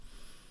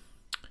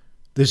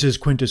This is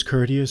Quintus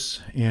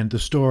Curtius, and the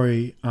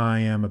story I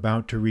am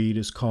about to read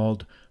is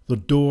called The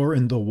Door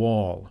in the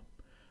Wall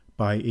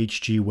by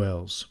H.G.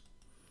 Wells.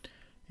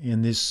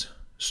 And this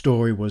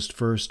story was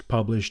first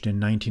published in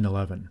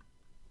 1911.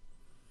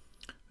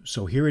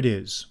 So here it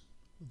is,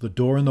 The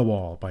Door in the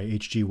Wall by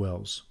H.G.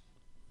 Wells.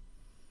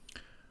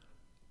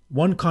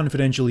 One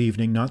confidential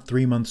evening, not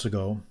 3 months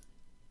ago,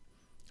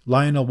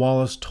 Lionel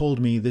Wallace told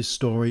me this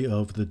story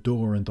of the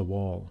door in the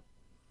wall.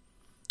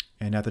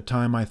 And at the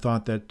time I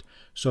thought that,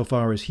 so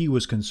far as he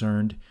was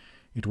concerned,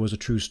 it was a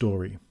true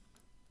story.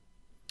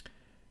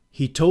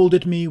 He told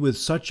it me with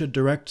such a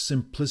direct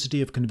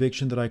simplicity of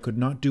conviction that I could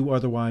not do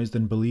otherwise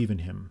than believe in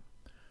him.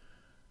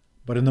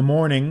 But in the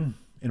morning,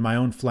 in my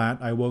own flat,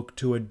 I woke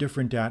to a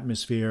different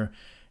atmosphere,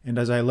 and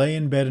as I lay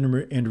in bed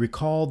and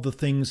recalled the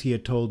things he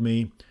had told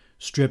me,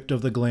 stripped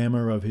of the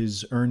glamour of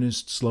his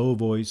earnest, slow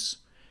voice,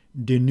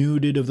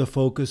 denuded of the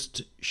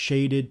focused,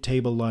 shaded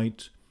table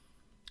light,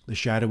 the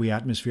shadowy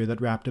atmosphere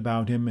that wrapped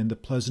about him, and the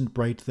pleasant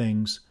bright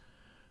things,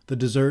 the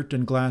dessert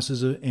and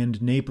glasses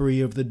and napery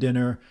of the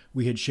dinner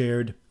we had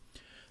shared,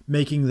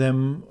 making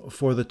them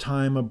for the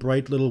time a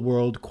bright little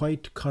world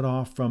quite cut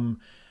off from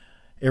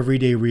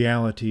everyday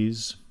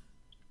realities,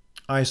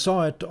 I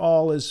saw it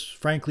all as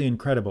frankly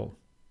incredible.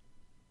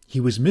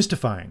 He was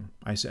mystifying,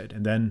 I said,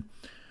 and then,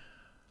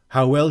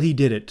 how well he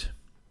did it.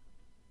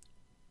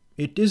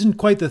 It isn't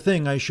quite the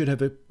thing I should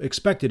have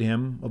expected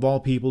him, of all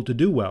people, to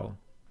do well.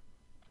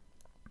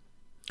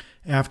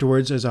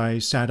 Afterwards, as I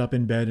sat up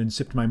in bed and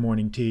sipped my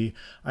morning tea,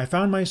 I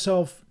found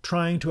myself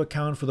trying to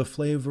account for the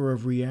flavor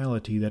of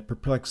reality that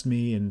perplexed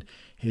me in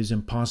his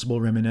impossible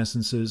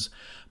reminiscences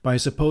by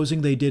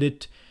supposing they did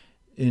it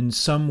in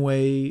some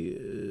way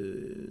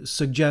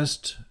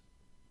suggest,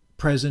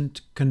 present,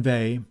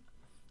 convey,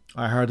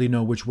 I hardly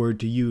know which word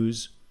to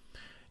use,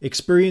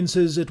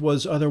 experiences it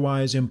was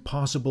otherwise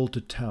impossible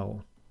to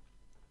tell.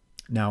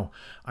 Now,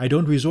 I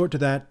don't resort to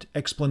that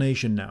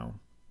explanation now.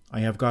 I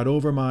have got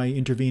over my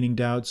intervening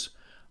doubts.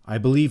 I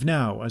believe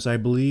now, as I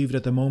believed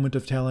at the moment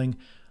of telling,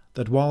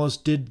 that Wallace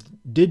did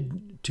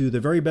to the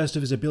very best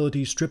of his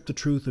ability strip the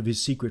truth of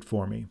his secret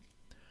for me.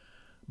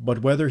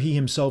 But whether he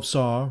himself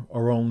saw,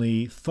 or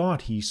only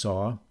thought he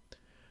saw,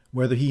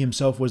 whether he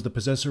himself was the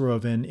possessor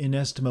of an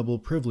inestimable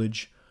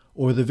privilege,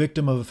 or the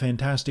victim of a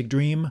fantastic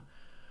dream,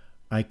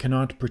 I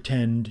cannot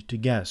pretend to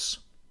guess.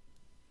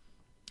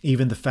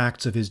 Even the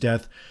facts of his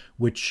death,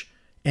 which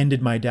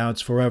ended my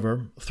doubts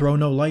forever, throw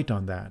no light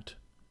on that.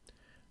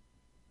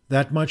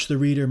 That much the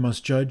reader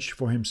must judge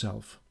for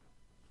himself.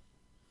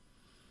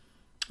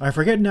 I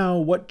forget now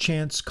what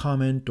chance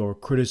comment or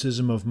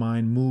criticism of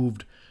mine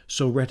moved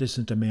so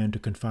reticent a man to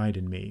confide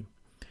in me.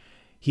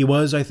 He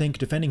was, I think,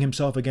 defending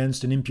himself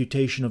against an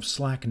imputation of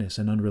slackness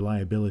and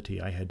unreliability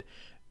I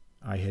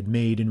had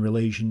made in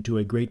relation to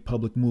a great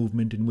public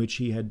movement in which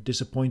he had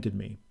disappointed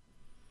me.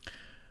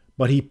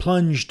 But he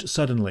plunged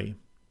suddenly.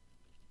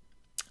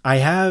 I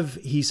have,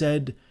 he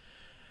said,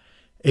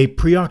 a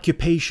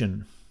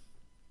preoccupation.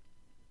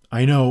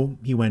 I know,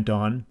 he went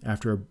on,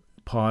 after a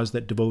pause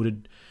that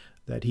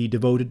he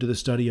devoted to the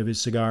study of his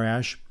cigar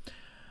ash.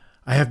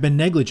 I have been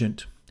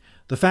negligent.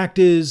 The fact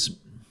is,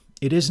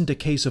 it isn't a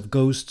case of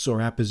ghosts or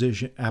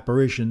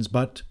apparitions,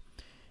 but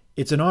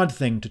it's an odd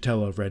thing to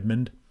tell of,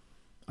 Redmond.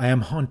 I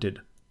am haunted.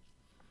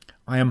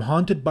 I am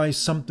haunted by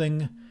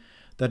something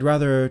that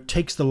rather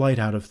takes the light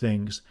out of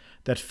things,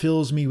 that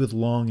fills me with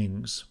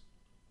longings.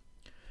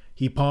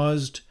 He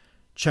paused,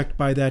 checked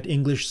by that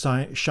English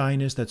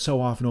shyness that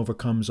so often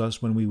overcomes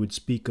us when we would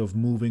speak of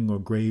moving or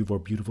grave or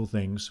beautiful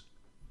things.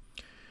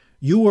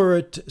 You were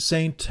at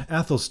St.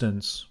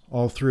 Athelstan's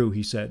all through,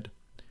 he said,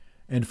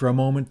 and for a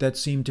moment that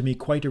seemed to me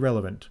quite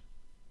irrelevant.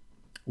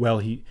 Well,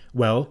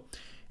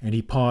 and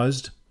he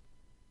paused.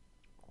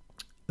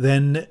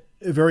 Then,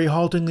 very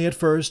haltingly at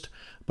first,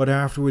 but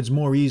afterwards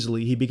more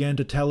easily, he began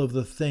to tell of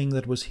the thing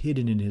that was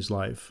hidden in his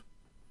life.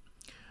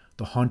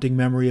 The haunting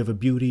memory of a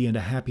beauty and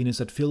a happiness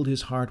that filled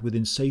his heart with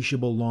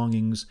insatiable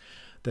longings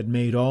that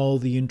made all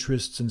the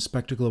interests and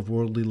spectacle of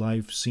worldly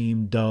life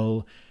seem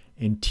dull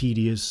and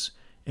tedious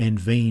and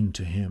vain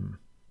to him.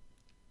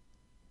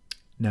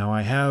 Now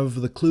I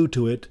have the clue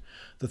to it.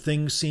 The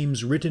thing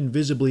seems written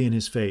visibly in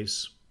his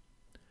face.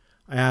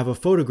 I have a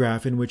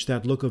photograph in which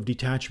that look of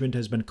detachment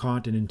has been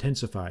caught and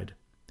intensified.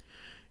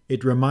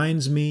 It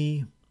reminds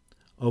me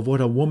of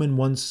what a woman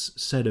once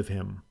said of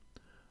him,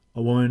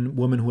 a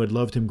woman who had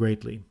loved him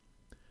greatly.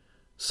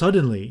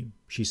 Suddenly,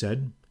 she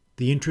said,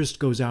 the interest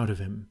goes out of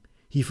him.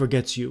 He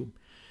forgets you.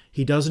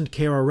 He doesn't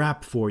care a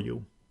rap for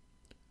you.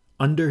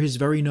 Under his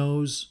very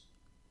nose.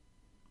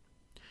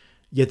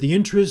 Yet the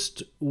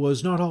interest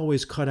was not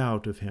always cut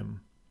out of him.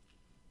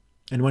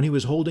 And when he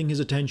was holding his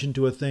attention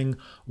to a thing,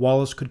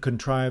 Wallace could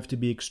contrive to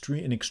be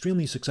an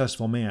extremely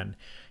successful man.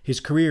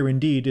 His career,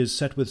 indeed, is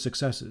set with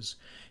successes.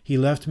 He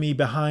left me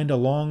behind a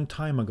long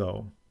time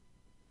ago.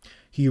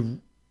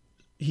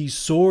 He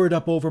soared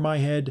up over my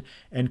head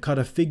and cut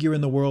a figure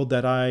in the world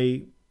that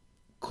I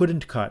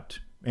couldn't cut,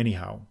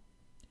 anyhow.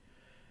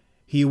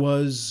 He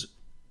was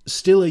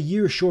still a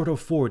year short of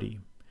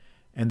 40,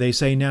 and they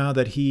say now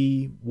that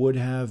he would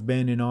have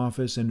been in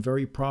office and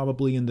very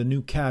probably in the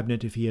new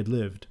cabinet if he had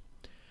lived.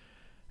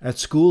 At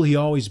school he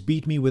always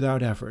beat me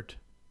without effort,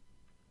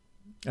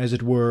 as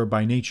it were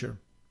by nature.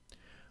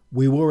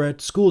 We were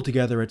at school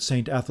together at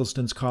St.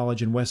 Athelstan's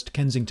College in West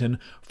Kensington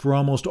for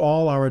almost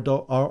all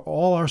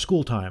our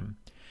school time.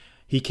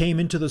 He came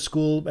into the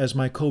school as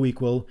my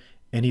co-equal,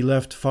 and he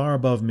left far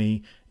above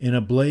me in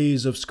a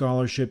blaze of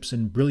scholarships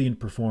and brilliant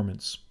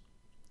performance.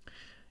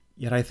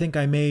 Yet I think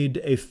I made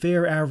a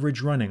fair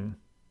average running,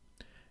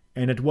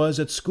 and it was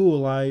at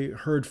school I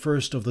heard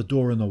first of the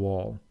door in the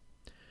wall,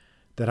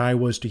 that I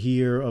was to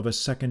hear of a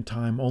second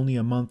time only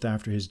a month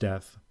after his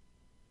death.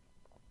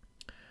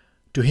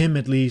 To him,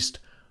 at least,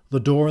 the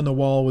door in the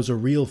wall was a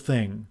real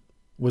thing,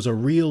 was a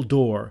real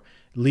door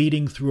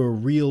leading through a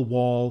real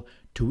wall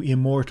to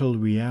immortal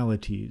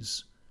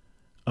realities.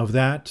 Of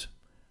that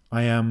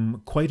I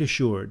am quite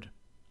assured.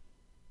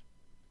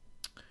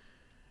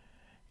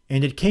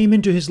 And it came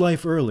into his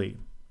life early,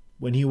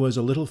 when he was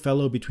a little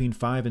fellow between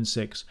 5 and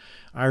 6.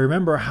 I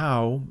remember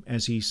how,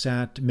 as he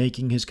sat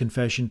making his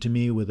confession to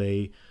me with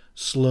a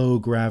slow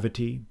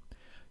gravity,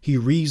 he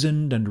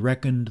reasoned and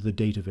reckoned the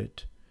date of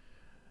it.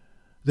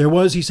 There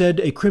was, he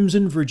said, a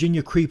crimson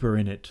Virginia creeper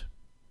in it,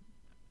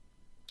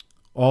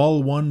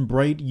 all one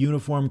bright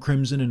uniform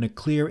crimson in a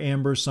clear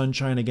amber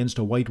sunshine against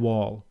a white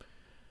wall.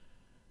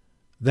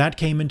 That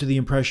came into the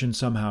impression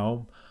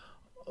somehow,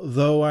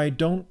 though I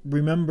don't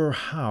remember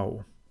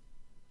how.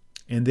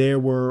 And there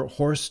were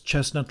horse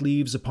chestnut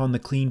leaves upon the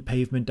clean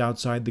pavement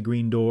outside the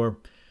green door.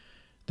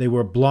 They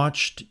were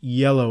blotched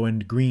yellow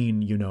and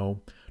green, you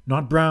know,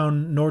 not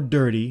brown nor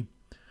dirty,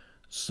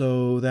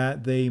 so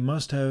that they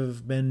must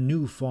have been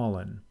new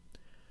fallen.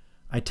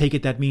 I take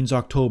it that means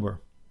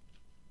October.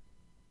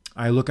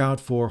 I look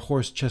out for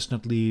horse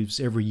chestnut leaves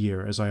every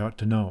year, as I ought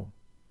to know.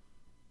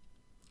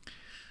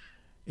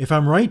 If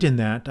I'm right in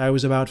that, I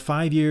was about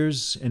 5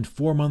 years and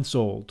 4 months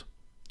old.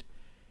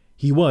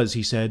 He was,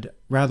 he said,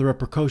 rather a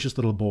precocious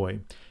little boy.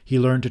 He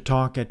learned to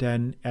talk at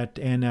an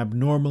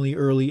abnormally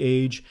early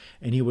age,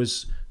 and he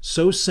was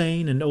so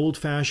sane and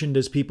old-fashioned,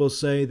 as people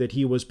say, that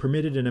he was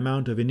permitted an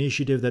amount of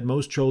initiative that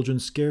most children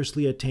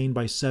scarcely attain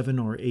by 7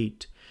 or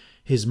 8.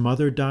 His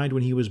mother died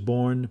when he was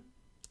born,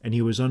 and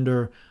he was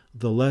under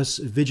the less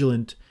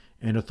vigilant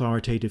and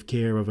authoritative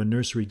care of a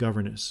nursery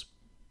governess.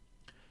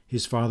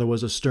 His father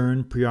was a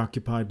stern,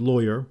 preoccupied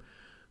lawyer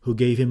who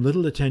gave him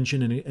little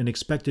attention and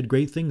expected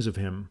great things of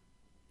him.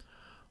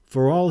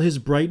 For all his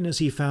brightness,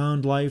 he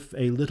found life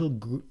a little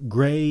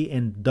gray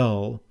and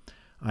dull,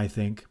 I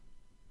think,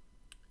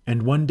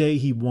 and one day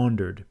he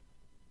wandered.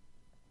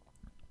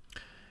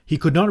 He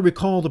could not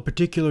recall the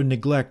particular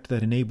neglect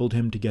that enabled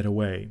him to get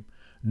away,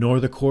 nor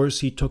the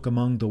course he took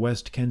among the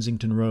West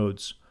Kensington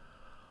roads.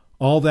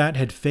 All that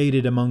had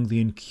faded among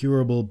the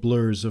incurable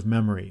blurs of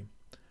memory.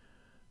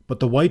 But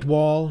the white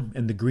wall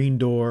and the green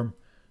door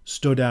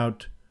stood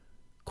out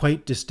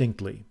quite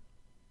distinctly.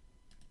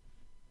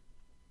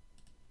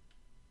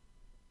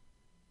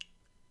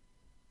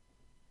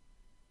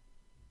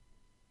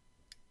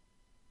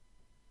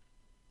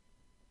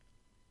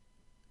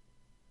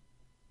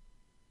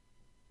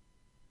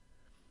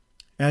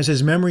 As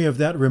his memory of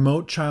that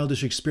remote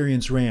childish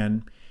experience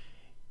ran,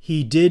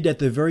 he did at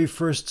the very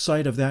first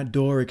sight of that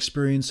door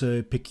experience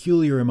a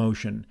peculiar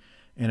emotion,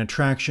 an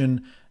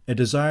attraction, a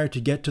desire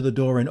to get to the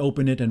door and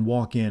open it and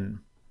walk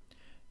in.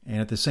 And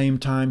at the same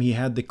time he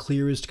had the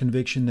clearest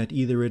conviction that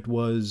either it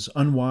was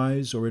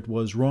unwise or it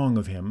was wrong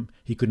of him,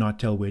 he could not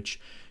tell which,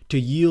 to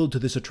yield to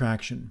this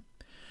attraction.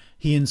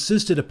 He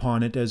insisted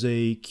upon it as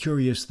a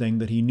curious thing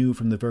that he knew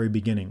from the very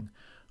beginning,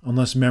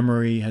 unless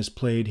memory has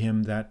played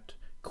him that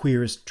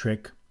queerest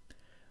trick,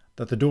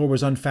 that the door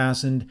was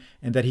unfastened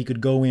and that he could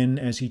go in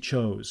as he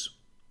chose.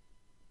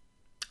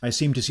 I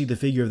seemed to see the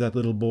figure of that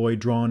little boy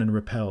drawn and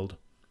repelled.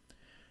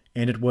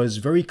 And it was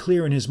very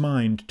clear in his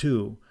mind,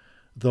 too,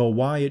 though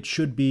why it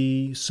should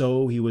be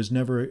so he was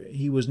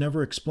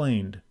never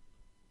explained,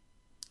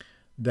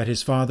 that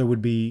his father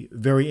would be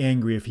very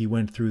angry if he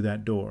went through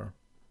that door.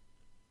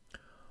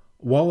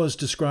 Wallace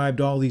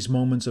described all these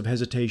moments of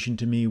hesitation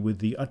to me with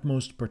the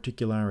utmost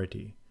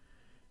particularity.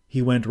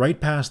 He went right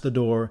past the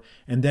door,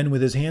 and then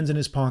with his hands in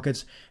his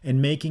pockets,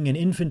 and making an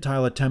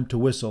infantile attempt to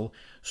whistle,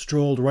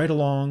 strolled right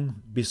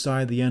along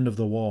beside the end of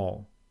the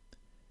wall.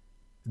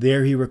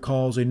 There he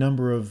recalls a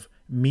number of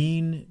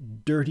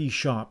mean, dirty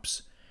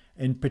shops,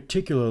 and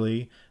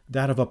particularly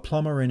that of a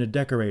plumber and a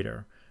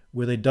decorator,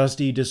 with a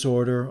dusty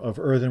disorder of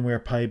earthenware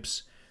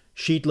pipes,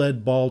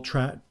 sheet-lead ball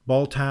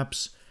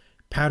taps,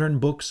 pattern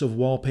books of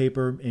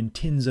wallpaper, and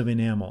tins of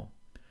enamel.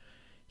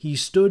 He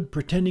stood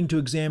pretending to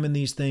examine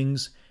these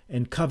things,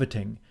 and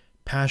coveting,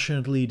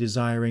 passionately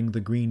desiring the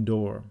green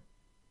door.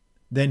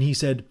 Then, he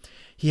said,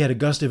 he had a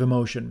gust of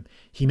emotion.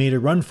 He made a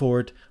run for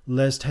it,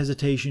 lest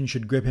hesitation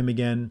should grip him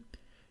again.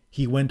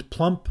 He went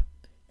plump,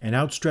 an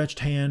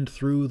outstretched hand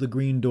through the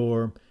green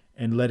door,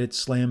 and let it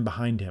slam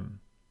behind him.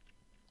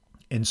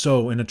 And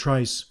so, in a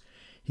trice,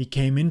 he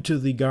came into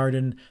the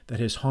garden that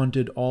has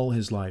haunted all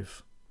his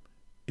life.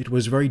 It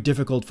was very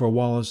difficult for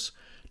Wallace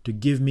to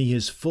give me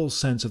his full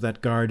sense of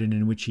that garden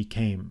in which he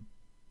came.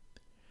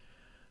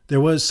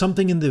 There was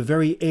something in the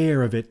very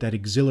air of it that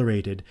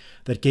exhilarated,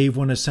 that gave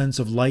one a sense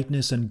of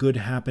lightness and good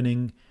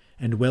happening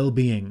and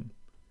well-being.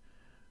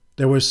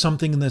 There was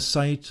something in the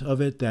sight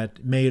of it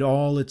that made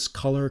all its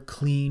color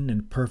clean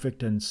and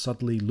perfect and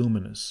subtly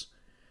luminous.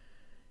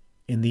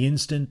 In the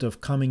instant of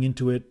coming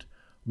into it,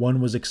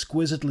 one was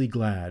exquisitely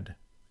glad,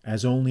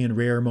 as only in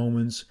rare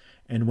moments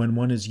and when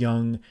one is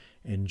young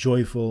and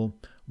joyful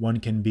one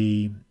can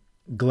be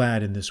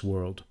glad in this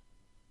world.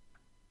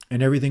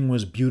 And everything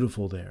was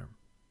beautiful there.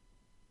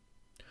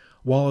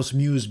 Wallace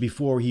mused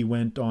before he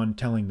went on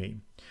telling me.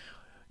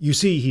 "You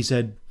see," he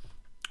said,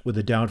 with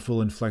the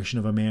doubtful inflection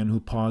of a man who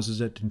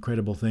pauses at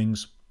incredible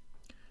things,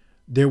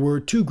 "there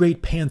were 2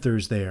 great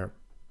panthers there.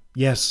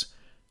 Yes,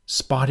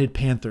 spotted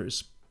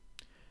panthers.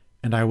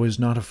 And I was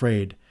not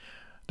afraid.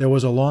 There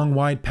was a long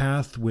wide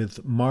path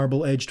with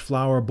marble-edged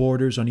flower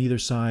borders on either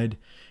side,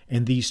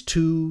 and these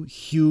 2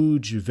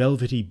 huge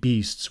velvety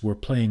beasts were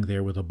playing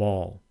there with a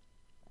ball.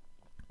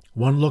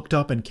 One looked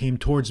up and came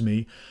towards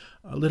me,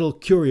 a little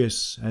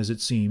curious as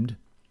it seemed.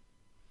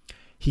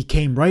 He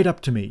came right up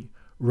to me,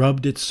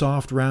 rubbed its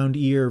soft round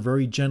ear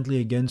very gently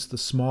against the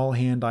small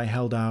hand I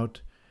held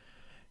out,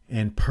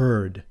 and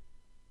purred.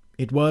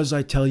 It was,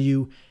 I tell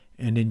you,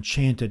 an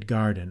enchanted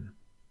garden.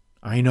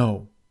 I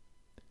know.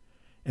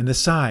 And the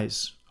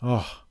size,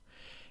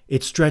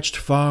 it stretched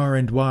far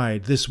and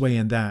wide, this way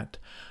and that.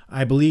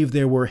 I believe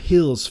there were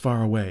hills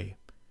far away.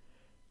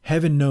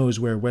 Heaven knows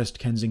where West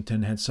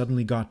Kensington had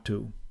suddenly got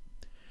to.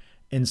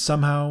 And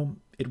somehow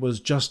it was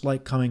just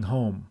like coming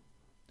home.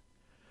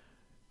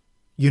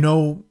 You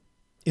know,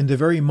 in the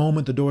very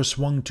moment the door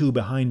swung to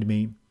behind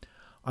me,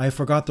 I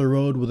forgot the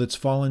road with its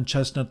fallen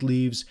chestnut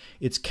leaves,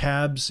 its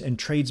cabs and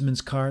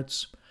tradesmen's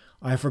carts.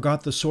 I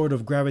forgot the sort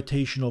of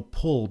gravitational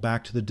pull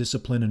back to the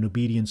discipline and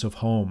obedience of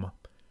home.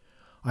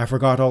 I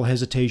forgot all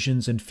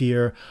hesitations and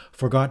fear,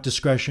 forgot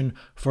discretion,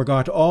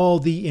 forgot all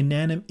the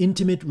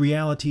intimate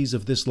realities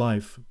of this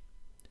life.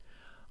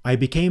 I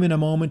became in a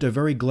moment a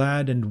very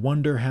glad and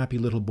wonder-happy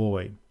little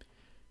boy.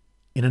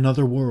 In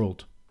another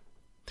world.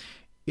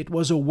 It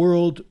was a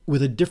world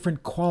with a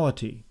different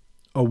quality,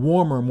 a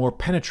warmer, more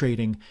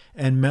penetrating,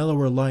 and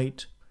mellower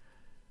light,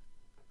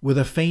 with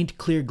a faint,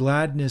 clear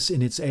gladness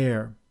in its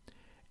air,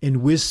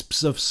 in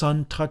wisps of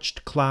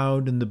sun-touched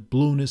cloud in the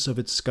blueness of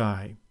its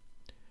sky.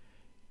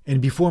 And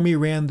before me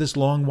ran this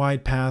long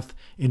wide path,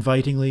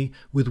 invitingly,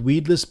 with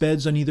weedless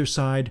beds on either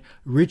side,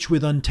 rich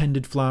with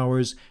untended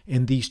flowers,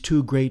 and these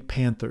 2 great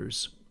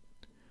panthers.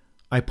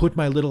 I put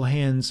my little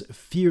hands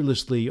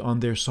fearlessly on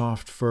their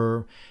soft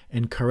fur,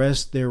 and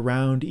caressed their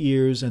round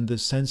ears and the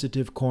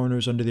sensitive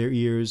corners under their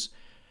ears,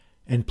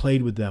 and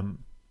played with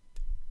them,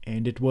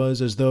 and it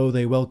was as though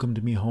they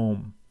welcomed me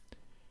home.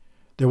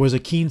 There was a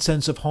keen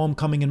sense of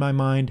homecoming in my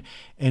mind,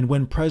 and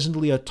when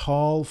presently a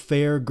tall,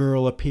 fair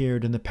girl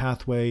appeared in the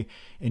pathway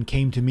and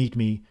came to meet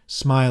me,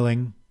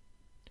 smiling,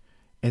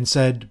 and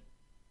said,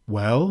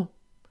 "Well?"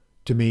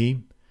 to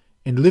me,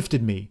 and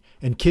lifted me,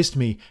 and kissed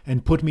me,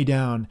 and put me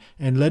down,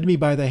 and led me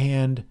by the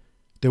hand,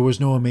 there was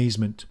no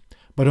amazement,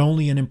 but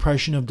only an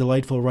impression of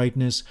delightful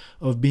rightness,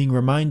 of being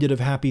reminded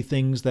of happy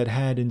things that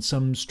had in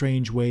some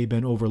strange way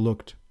been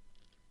overlooked.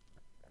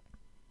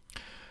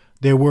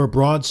 There were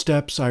broad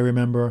steps, I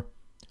remember,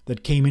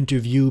 that came into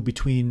view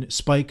between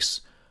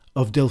spikes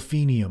of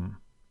delphinium,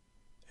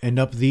 and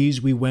up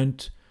these we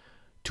went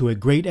to a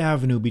great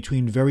avenue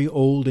between very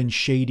old and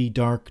shady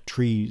dark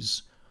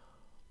trees.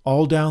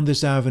 All down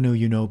this avenue,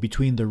 you know,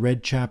 between the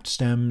red-chapped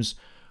stems,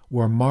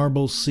 were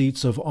marble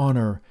seats of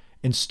honor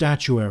and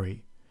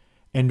statuary,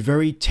 and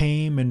very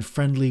tame and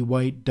friendly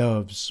white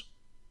doves.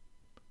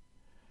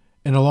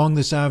 And along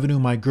this avenue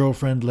my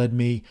girlfriend led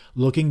me,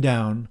 looking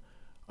down.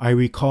 I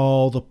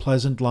recall the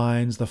pleasant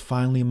lines, the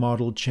finely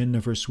modeled chin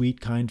of her sweet,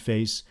 kind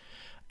face,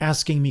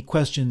 asking me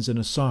questions in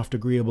a soft,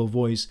 agreeable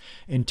voice,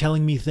 and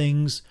telling me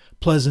things,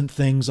 pleasant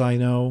things, I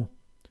know,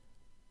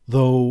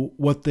 though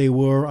what they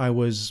were I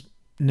was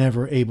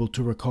never able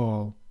to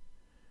recall.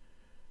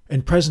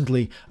 And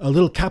presently a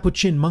little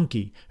capuchin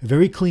monkey,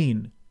 very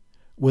clean,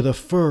 with a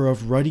fur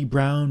of ruddy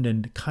brown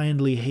and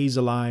kindly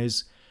hazel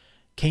eyes,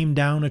 came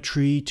down a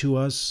tree to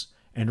us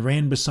and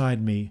ran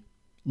beside me,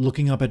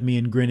 looking up at me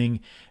and grinning,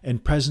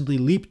 and presently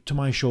leaped to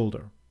my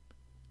shoulder.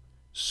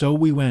 So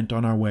we went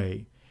on our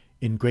way,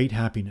 in great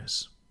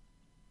happiness.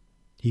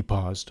 He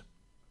paused.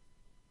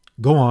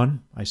 "Go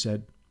on," I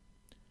said.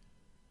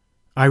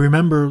 "I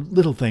remember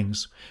little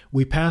things.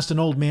 We passed an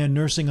old man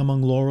nursing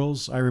among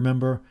laurels, I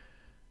remember,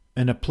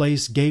 and a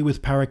place gay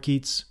with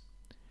parakeets,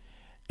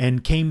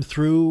 and came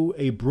through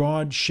a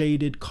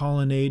broad-shaded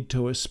colonnade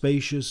to a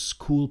spacious,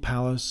 cool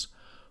palace,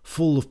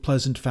 full of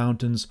pleasant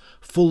fountains,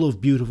 full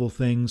of beautiful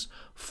things,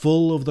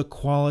 full of the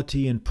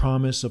quality and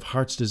promise of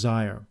heart's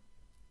desire.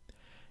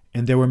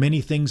 And there were many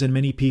things and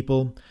many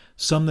people,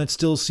 some that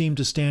still seem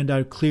to stand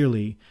out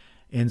clearly,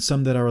 and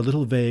some that are a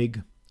little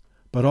vague,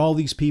 but all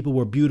these people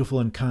were beautiful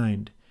and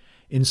kind.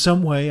 In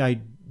some way, I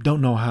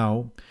don't know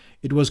how,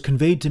 it was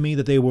conveyed to me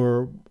that they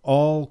were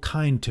all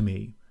kind to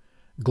me,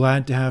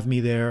 glad to have me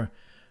there,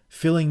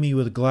 filling me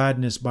with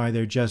gladness by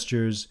their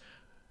gestures,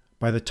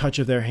 by the touch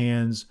of their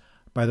hands,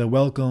 by the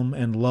welcome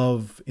and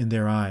love in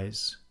their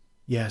eyes.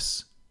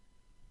 Yes.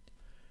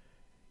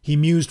 He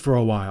mused for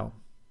a while.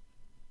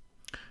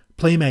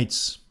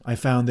 Playmates I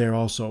found there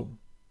also.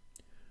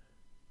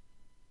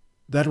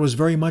 That was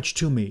very much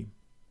to me,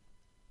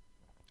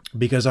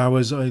 because I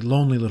was a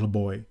lonely little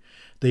boy.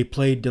 They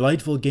played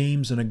delightful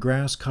games in a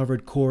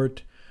grass-covered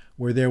court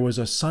where there was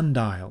a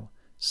sundial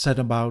set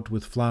about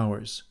with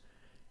flowers,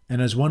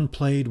 and as one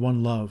played,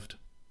 one loved.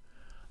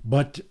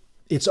 But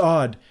it's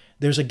odd,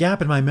 there's a gap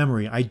in my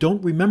memory. I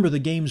don't remember the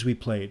games we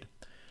played.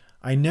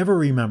 I never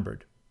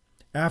remembered.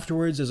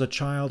 Afterwards, as a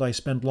child, I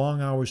spent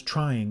long hours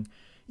trying,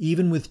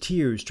 even with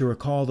tears, to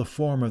recall the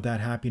form of that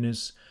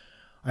happiness.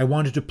 I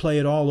wanted to play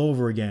it all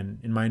over again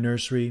in my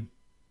nursery,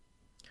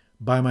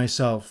 by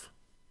myself.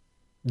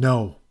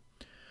 No.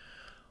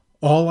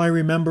 All I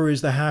remember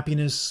is the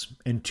happiness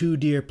and two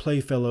dear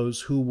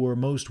playfellows who were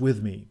most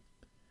with me.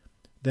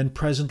 Then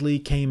presently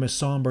came a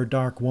sombre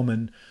dark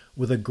woman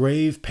with a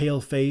grave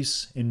pale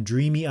face and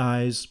dreamy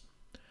eyes,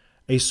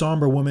 a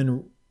sombre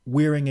woman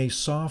wearing a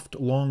soft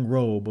long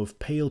robe of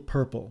pale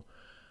purple,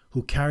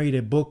 who carried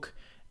a book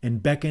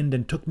and beckoned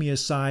and took me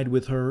aside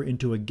with her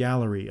into a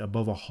gallery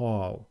above a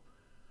hall.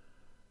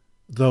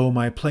 Though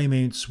my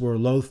playmates were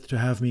loath to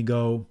have me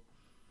go,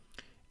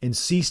 and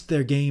ceased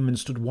their game and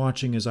stood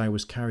watching as I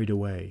was carried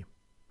away.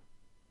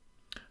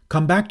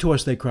 "Come back to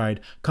us," they cried.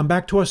 "Come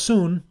back to us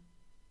soon."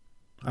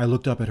 I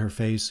looked up at her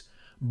face,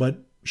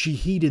 but she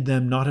heeded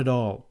them not at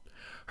all.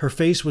 Her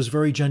face was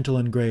very gentle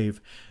and grave.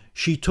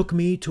 She took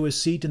me to a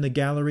seat in the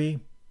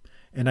gallery,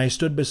 and I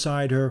stood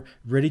beside her,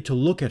 ready to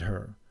look at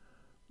her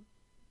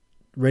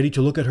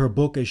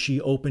book as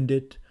she opened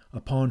it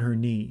upon her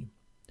knee.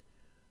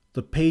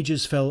 The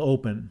pages fell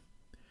open.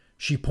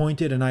 She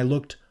pointed, and I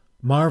looked,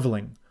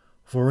 marveling,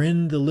 for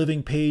in the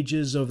living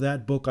pages of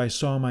that book I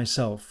saw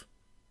myself.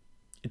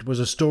 It was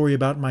a story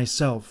about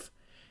myself,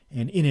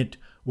 and in it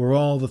were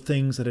all the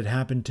things that had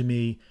happened to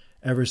me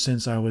ever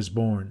since I was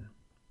born.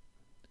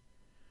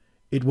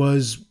 It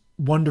was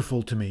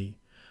wonderful to me,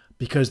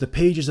 because the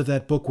pages of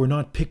that book were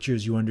not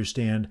pictures, you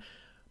understand,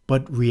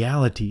 but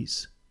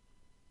realities.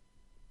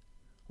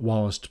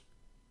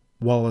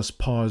 Wallace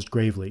paused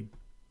gravely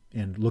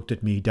and looked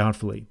at me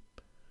doubtfully.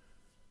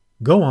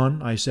 "Go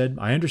on," I said.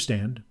 "I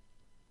understand."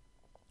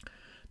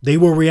 "They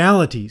were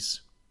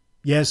realities.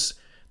 Yes,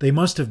 they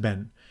must have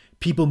been.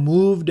 People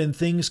moved and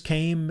things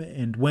came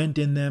and went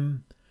in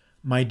them.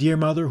 My dear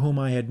mother, whom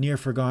I had near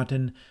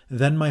forgotten,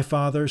 then my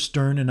father,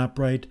 stern and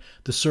upright,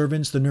 the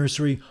servants, the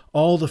nursery,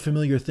 all the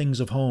familiar things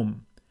of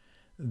home.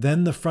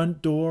 Then the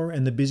front door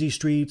and the busy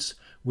streets,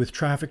 with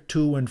traffic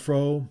to and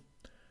fro."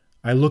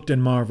 I looked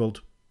and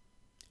marveled,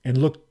 and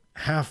looked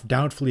half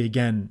doubtfully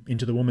again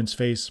into the woman's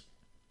face,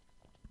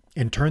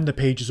 and turned the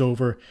pages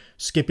over,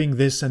 skipping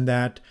this and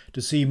that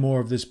to see more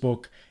of this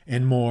book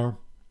and more,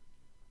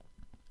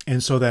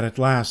 and so that at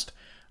last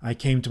I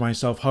came to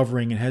myself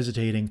hovering and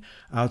hesitating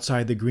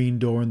outside the green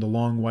door in the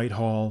long white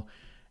hall,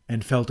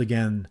 and felt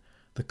again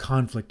the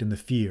conflict and the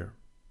fear.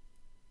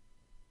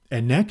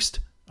 "And next?"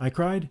 I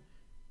cried,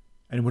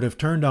 and would have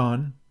turned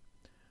on,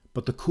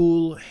 but the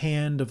cool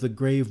hand of the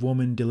grave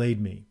woman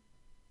delayed me.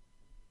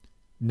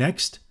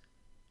 "Next?"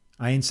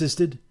 I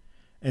insisted,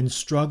 and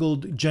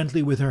struggled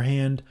gently with her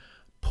hand,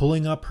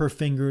 pulling up her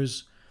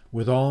fingers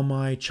with all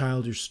my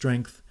childish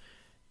strength,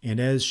 and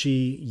as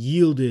she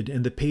yielded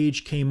and the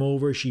page came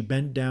over, she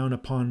bent down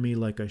upon me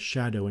like a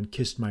shadow and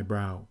kissed my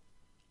brow.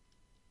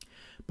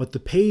 But the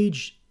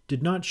page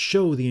did not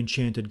show the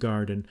enchanted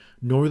garden,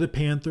 nor the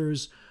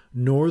panthers,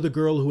 nor the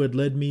girl who had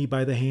led me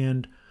by the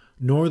hand,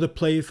 nor the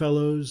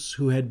playfellows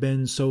who had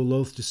been so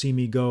loath to see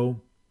me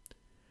go.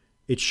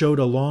 It showed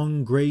a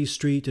long grey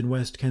street in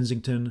West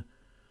Kensington,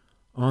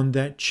 on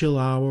that chill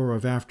hour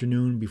of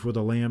afternoon before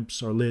the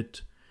lamps are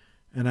lit,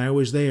 and I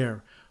was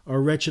there, a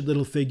wretched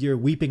little figure,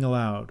 weeping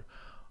aloud,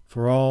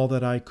 for all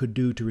that I could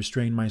do to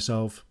restrain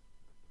myself,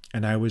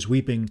 and I was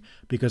weeping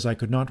because I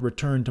could not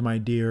return to my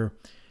dear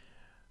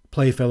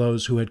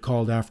playfellows who had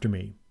called after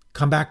me,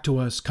 come back to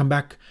us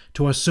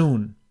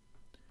soon,"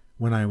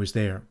 when I was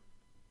there.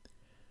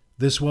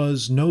 This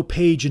was no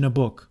page in a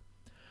book,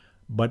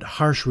 but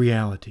harsh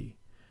reality.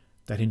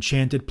 That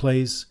enchanted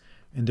place,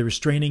 and the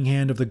restraining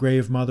hand of the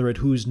grave mother at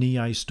whose knee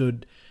I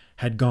stood,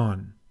 had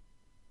gone.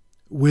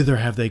 Whither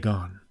have they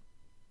gone?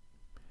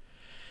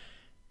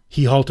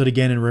 He halted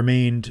again and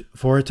remained,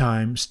 for a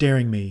time,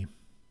 staring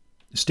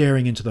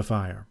into the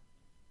fire.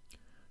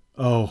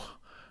 "Oh,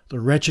 the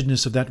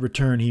wretchedness of that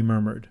return," he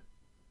murmured.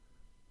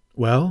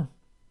 "Well?"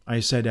 I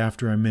said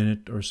after a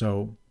minute or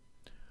so.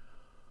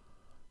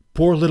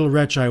 "Poor little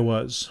wretch I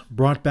was,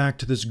 brought back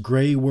to this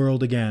grey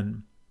world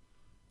again.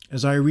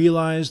 As I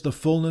realized the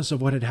fullness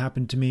of what had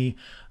happened to me,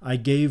 I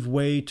gave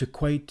way to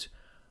quite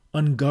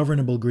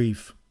ungovernable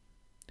grief.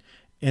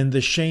 And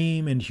the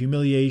shame and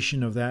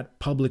humiliation of that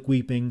public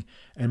weeping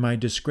and my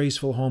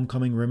disgraceful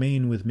homecoming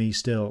remain with me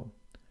still.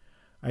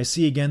 I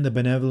see again the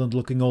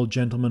benevolent-looking old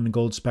gentleman in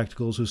gold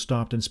spectacles who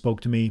stopped and spoke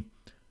to me,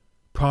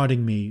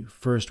 prodding me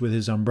first with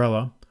his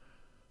umbrella,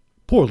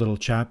 "Poor little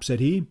chap," said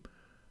he.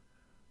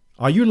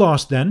 "Are you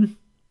lost, then?"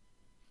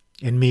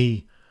 And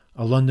me,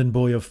 a London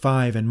boy of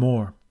 5 and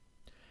more.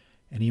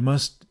 And he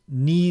must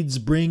needs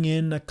bring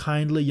in a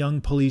kindly young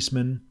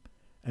policeman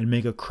and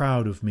make a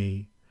crowd of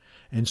me,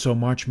 and so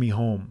march me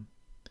home.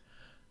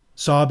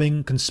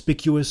 Sobbing,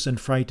 conspicuous and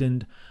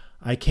frightened,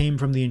 I came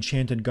from the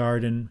enchanted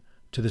garden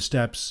to the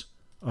steps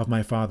of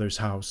my father's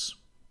house.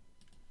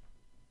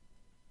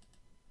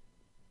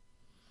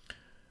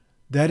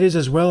 That is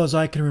as well as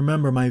I can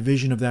remember my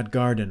vision of that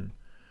garden,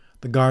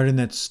 the garden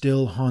that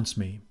still haunts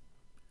me.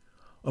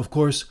 Of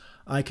course,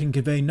 I can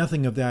convey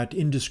nothing of that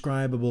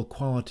indescribable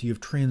quality of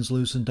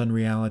translucent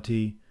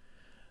unreality,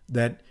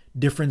 that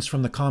difference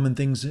from the common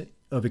things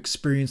of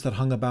experience that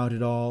hung about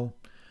it all,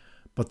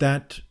 but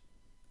that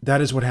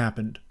is what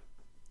happened.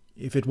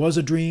 If it was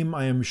a dream,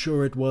 I am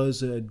sure it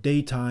was a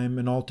daytime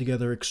and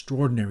altogether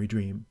extraordinary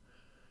dream.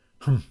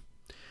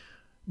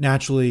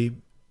 Naturally,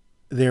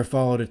 there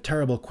followed a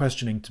terrible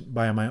questioning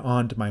by my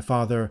aunt, my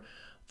father,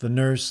 the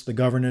nurse, the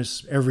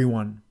governess,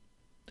 everyone.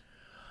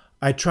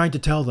 I tried to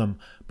tell them,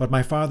 but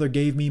my father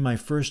gave me my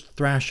first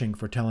thrashing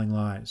for telling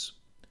lies.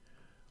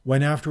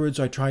 When afterwards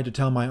I tried to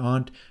tell my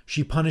aunt,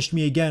 she punished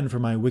me again for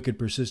my wicked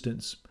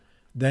persistence.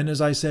 Then, as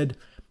I said,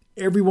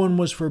 everyone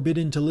was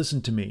forbidden to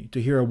listen to me,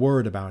 to hear a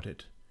word about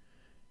it.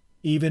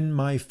 Even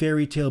my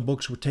fairy tale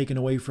books were taken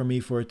away from me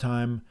for a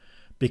time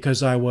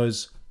because I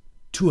was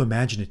too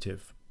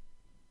imaginative.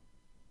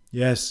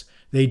 Yes,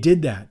 they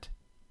did that.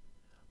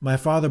 My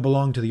father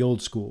belonged to the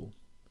old school,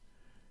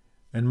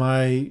 and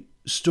my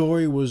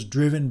story was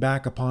driven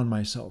back upon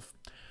myself.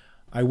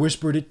 I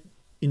whispered it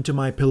into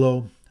my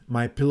pillow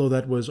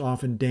that was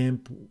often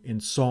damp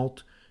and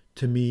salt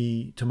to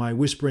my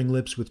whispering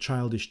lips with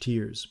childish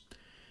tears.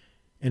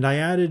 And I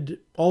added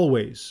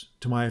always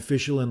to my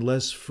official and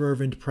less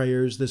fervent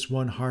prayers this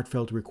one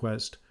heartfelt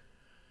request.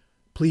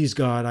 Please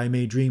God, I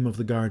may dream of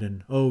the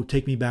garden. Oh,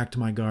 take me back to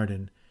my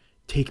garden.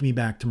 Take me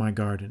back to my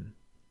garden.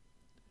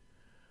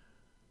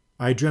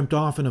 I dreamt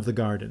often of the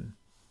garden.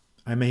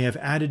 I may have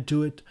added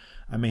to it,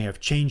 I may have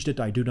changed it,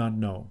 I do not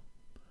know.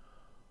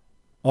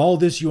 All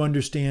this, you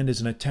understand,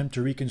 is an attempt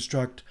to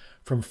reconstruct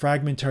from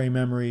fragmentary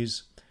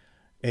memories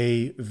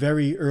a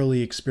very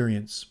early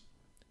experience.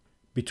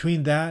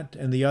 Between that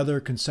and the other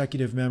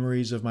consecutive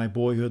memories of my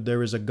boyhood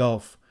there is a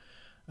gulf.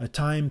 A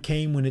time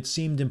came when it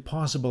seemed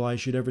impossible I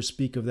should ever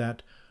speak of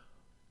that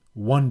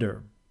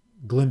wonder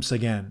glimpse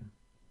again.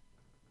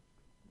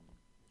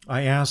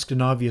 I asked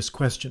an obvious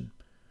question.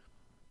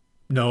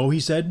 No, he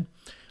said,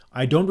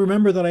 I don't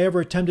remember that I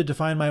ever attempted to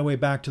find my way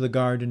back to the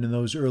garden in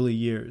those early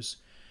years.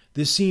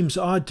 This seems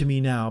odd to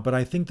me now, but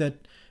I think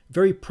that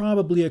very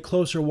probably a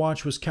closer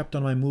watch was kept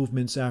on my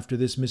movements after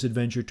this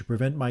misadventure to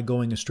prevent my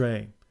going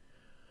astray.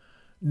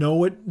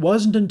 No, it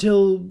wasn't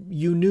until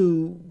you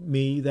knew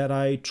me that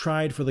I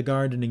tried for the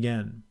garden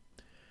again.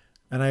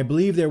 And I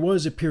believe there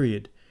was a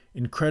period,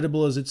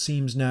 incredible as it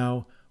seems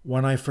now,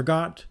 when I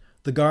forgot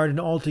the garden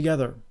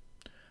altogether.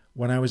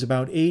 When I was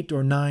about 8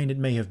 or 9 it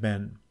may have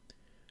been.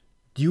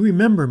 Do you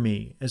remember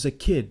me as a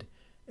kid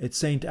at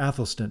St.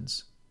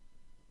 Athelstan's?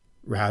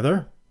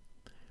 Rather.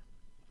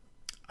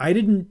 I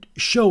didn't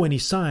show any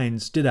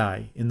signs, did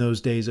I, in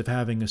those days of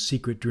having a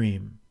secret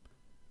dream?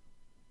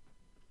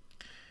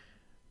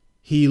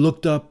 He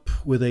looked up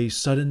with a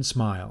sudden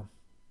smile.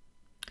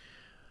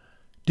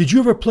 Did you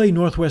ever play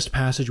Northwest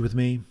Passage with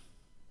me?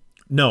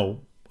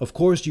 No, of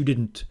course you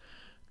didn't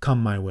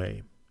come my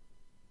way.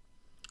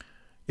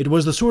 It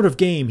was the sort of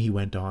game, he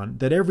went on,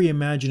 that every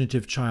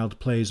imaginative child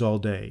plays all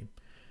day.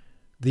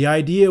 The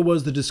idea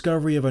was the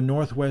discovery of a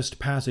Northwest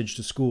Passage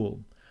to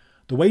school.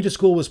 The way to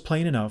school was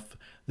plain enough.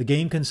 The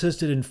game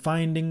consisted in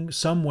finding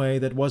some way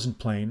that wasn't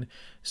plain,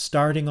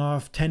 starting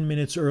off 10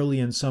 minutes early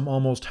in some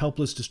almost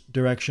helpless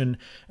direction,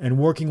 and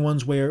working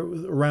one's way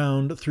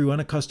around through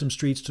unaccustomed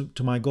streets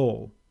to my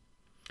goal.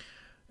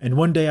 And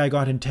one day I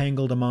got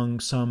entangled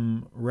among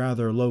some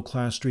rather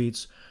low-class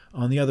streets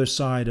on the other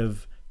side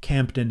of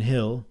Campden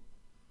Hill,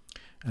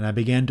 and I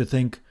began to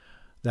think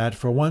that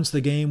for once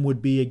the game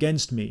would be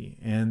against me,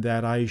 and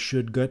that I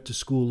should get to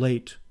school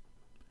late.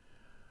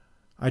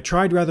 I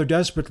tried rather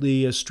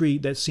desperately a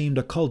street that seemed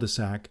a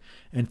cul-de-sac,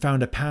 and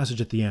found a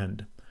passage at the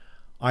end.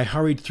 I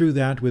hurried through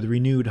that with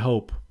renewed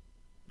hope.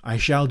 I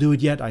shall do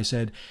it yet, I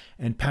said,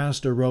 and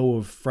passed a row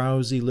of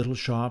frowsy little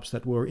shops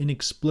that were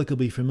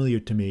inexplicably familiar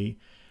to me,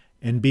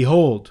 and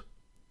behold,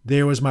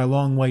 there was my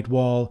long white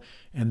wall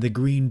and the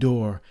green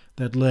door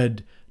that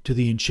led to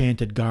the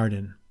enchanted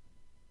garden.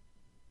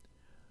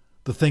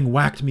 The thing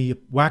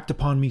whacked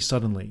upon me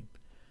suddenly.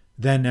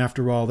 Then,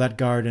 after all, that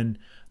garden,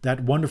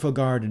 that wonderful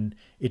garden,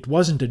 it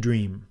wasn't a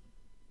dream.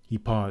 He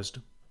paused.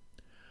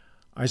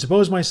 I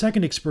suppose my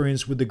second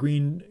experience with the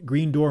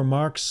green door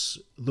marks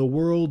the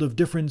world of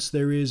difference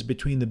there is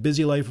between the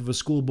busy life of a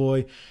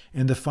schoolboy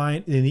and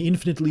the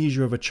infinite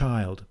leisure of a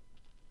child.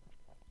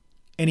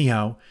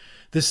 Anyhow,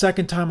 this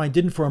second time I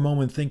didn't for a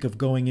moment think of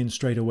going in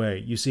straight away.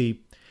 You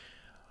see,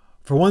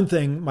 for one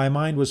thing, my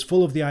mind was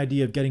full of the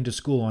idea of getting to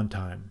school on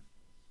time,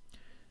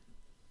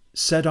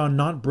 set on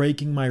not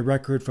breaking my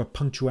record for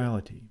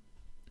punctuality.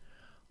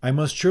 I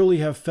must surely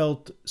have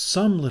felt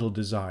some little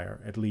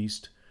desire, at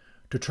least,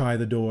 to try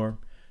the door.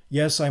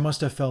 Yes, I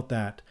must have felt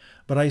that,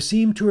 but I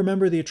seem to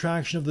remember the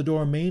attraction of the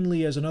door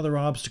mainly as another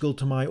obstacle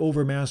to my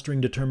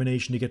overmastering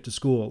determination to get to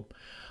school.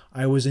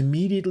 I was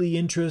immediately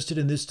interested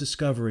in this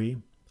discovery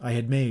I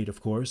had made,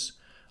 of course.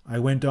 I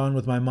went on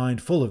with my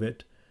mind full of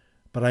it,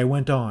 but I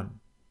went on.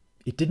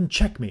 It didn't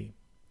check me.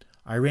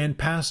 I ran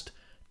past,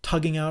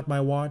 tugging out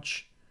my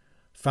watch,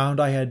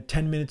 found I had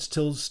 10 minutes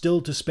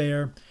still to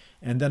spare,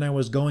 and then I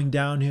was going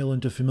downhill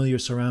into familiar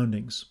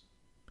surroundings.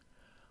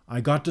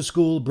 I got to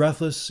school,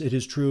 breathless, it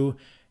is true,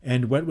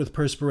 and wet with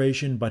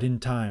perspiration, but in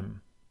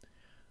time.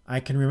 I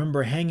can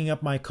remember hanging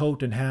up my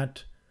coat and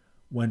hat,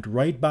 went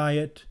right by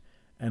it,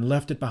 and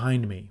left it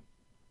behind me.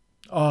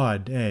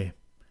 Odd, eh?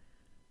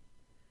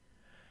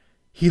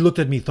 He looked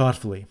at me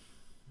thoughtfully.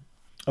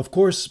 Of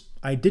course,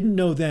 I didn't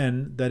know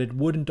then that it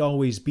wouldn't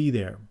always be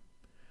there.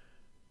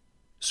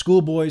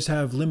 Schoolboys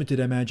have limited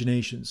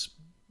imaginations.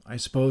 I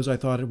suppose I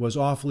thought it was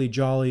an awfully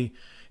jolly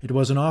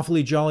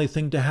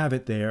thing to have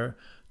it there,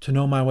 to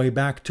know my way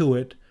back to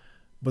it,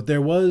 but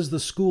there was the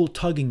school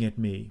tugging at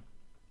me.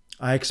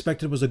 I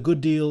expect I was a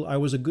good deal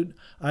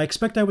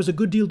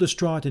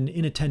distraught and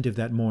inattentive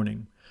that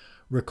morning,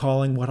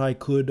 recalling what I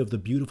could of the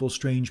beautiful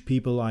strange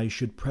people I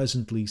should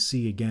presently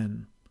see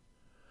again.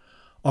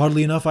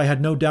 Oddly enough, I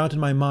had no doubt in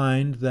my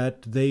mind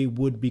that they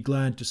would be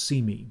glad to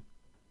see me.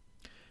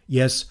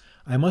 Yes,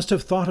 I must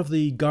have thought of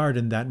the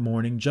garden that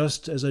morning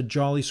just as a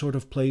jolly sort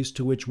of place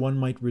to which one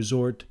might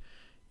resort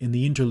in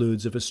the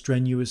interludes of a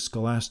strenuous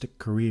scholastic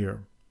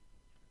career.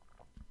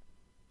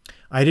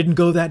 I didn't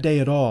go that day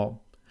at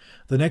all.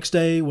 The next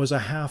day was a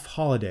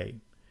half-holiday,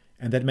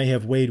 and that may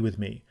have weighed with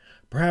me.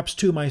 Perhaps,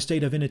 too, my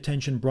state of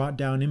inattention brought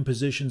down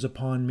impositions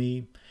upon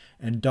me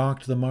and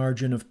docked the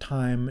margin of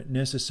time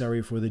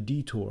necessary for the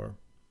detour.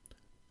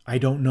 I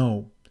don't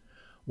know.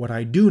 What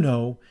I do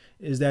know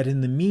is that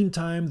in the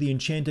meantime the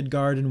enchanted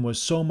garden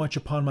was so much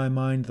upon my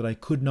mind that I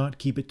could not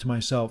keep it to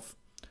myself.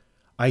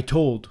 I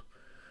told.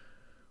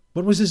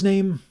 What was his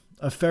name?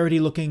 A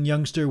ferrety-looking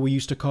youngster we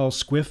used to call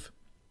Squiff?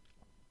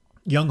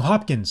 Young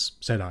Hopkins,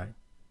 said I.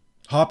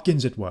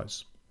 Hopkins it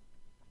was.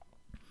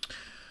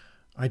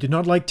 I did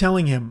not like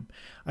telling him.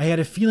 I had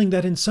a feeling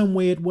that in some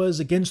way it was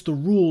against the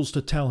rules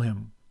to tell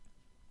him.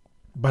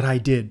 But I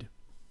did.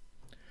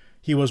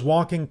 He was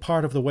walking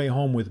part of the way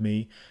home with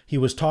me. He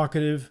was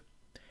talkative,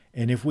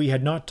 and if we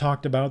had not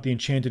talked about the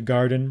enchanted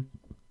garden,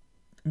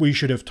 we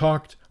should have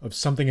talked of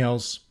something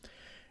else,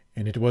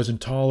 and it was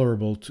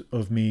intolerable to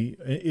me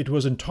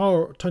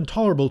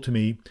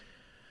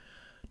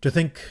to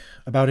think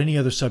about any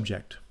other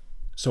subject.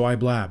 So I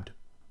blabbed.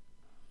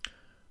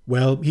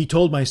 Well, he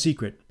told my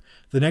secret.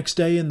 The next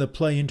day in the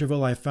play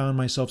interval I found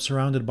myself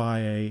surrounded by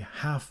a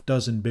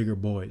half-dozen bigger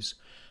boys,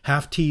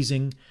 half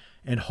teasing,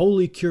 and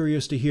wholly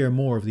curious to hear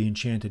more of the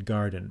enchanted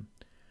garden.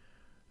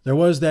 There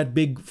was that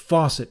big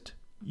Fawcett,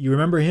 you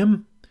remember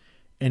him?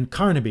 And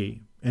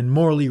Carnaby, and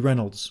Morley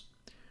Reynolds.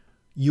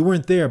 You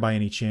weren't there by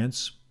any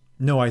chance.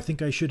 No, I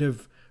think I should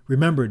have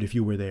remembered if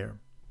you were there.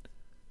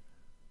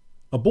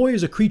 A boy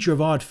is a creature of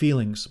odd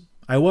feelings.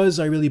 I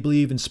really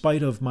believe, in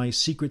spite of my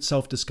secret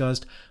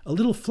self-disgust, a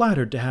little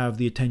flattered to have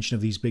the attention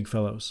of these big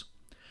fellows.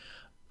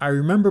 I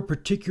remember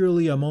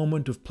particularly a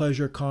moment of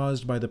pleasure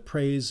caused by the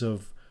praise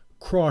of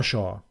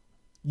Crawshaw.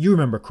 You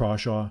remember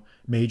Crawshaw,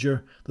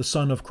 Major, the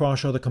son of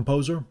Crawshaw the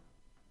composer?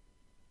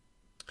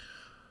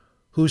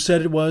 Who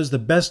said it was the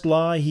best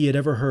lie he had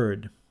ever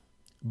heard.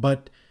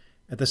 But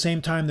at the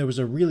same time there was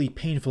a really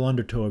painful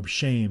undertow of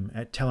shame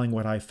at telling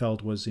what I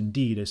felt was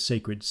indeed a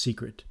sacred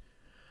secret.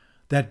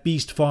 That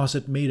beast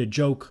Fawcett made a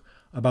joke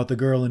about the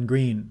girl in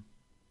green.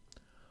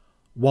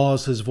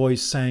 Wallace's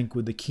voice sank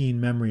with the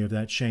keen memory of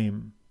that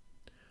shame.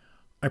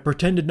 I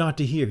pretended not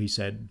to hear, he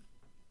said.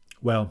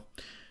 Well,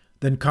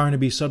 then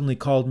Carnaby suddenly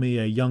called me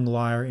a young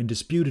liar and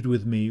disputed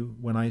with me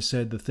when I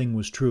said the thing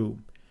was true.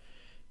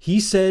 He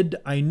said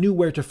I knew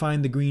where to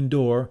find the green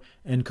door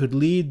and could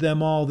lead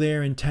them all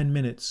there in 10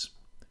 minutes.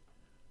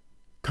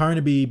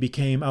 Carnaby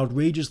became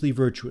outrageously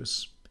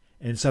virtuous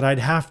and said I'd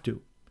have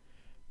to,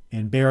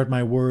 and bear at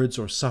my words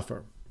or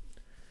suffer.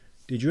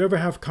 Did you ever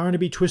have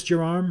Carnaby twist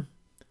your arm?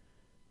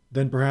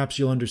 Then perhaps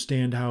you'll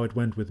understand how it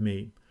went with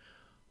me.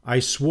 I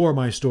swore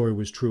my story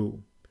was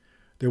true.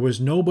 There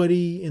was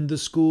nobody in the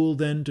school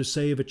then to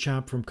save a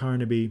chap from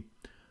Carnaby,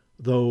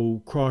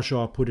 though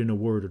Crawshaw put in a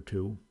word or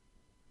two.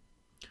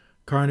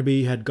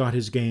 Carnaby had got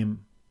his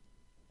game.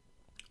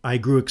 I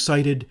grew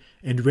excited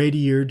and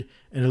red-eared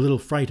and a little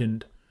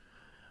frightened.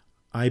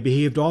 I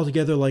behaved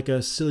altogether like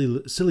a silly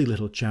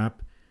little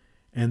chap,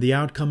 and the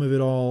outcome of it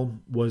all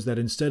was that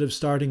instead of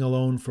starting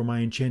alone for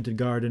my enchanted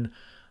garden,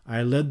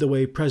 I led the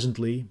way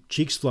presently,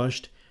 cheeks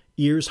flushed,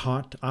 ears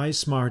hot, eyes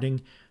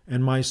smarting,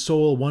 and my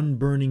soul one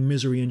burning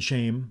misery and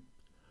shame,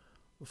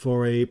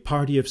 for a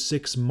party of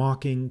 6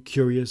 mocking,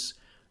 curious,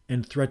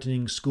 and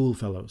threatening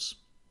schoolfellows.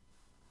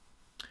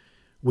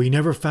 We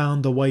never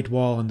found the white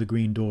wall and the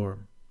green door.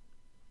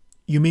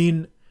 I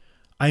mean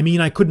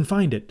I couldn't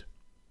find it.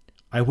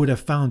 I would have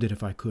found it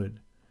if I could.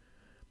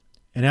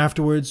 And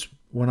afterwards,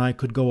 when I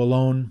could go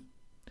alone,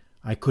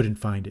 I couldn't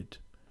find it.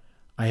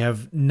 I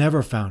have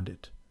never found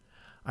it.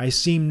 I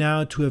seem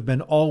now to have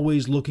been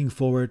always looking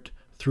for it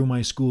through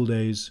my school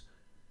days,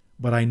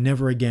 but I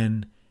never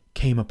again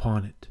came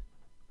upon it.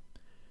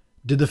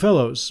 Did the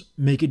fellows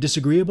make it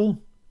disagreeable?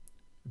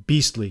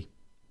 Beastly.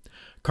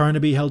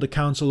 Carnaby held a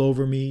council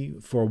over me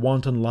for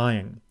wanton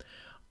lying.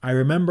 I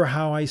remember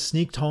how I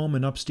sneaked home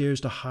and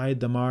upstairs to hide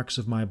the marks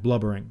of my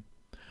blubbering.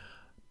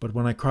 But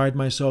when I cried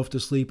myself to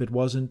sleep, But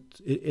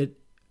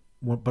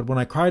when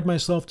I cried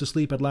myself to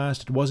sleep at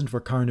last, it wasn't for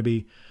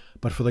Carnaby,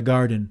 but for the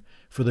garden,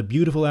 for the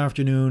beautiful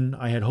afternoon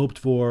I had hoped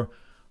for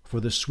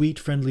the sweet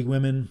friendly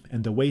women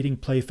and the waiting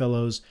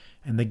playfellows,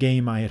 and the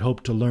game I had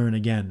hoped to learn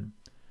again.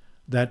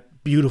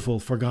 That beautiful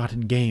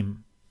forgotten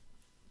game.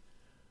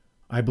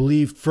 I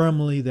believed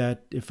firmly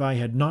that if I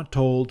had not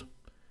told,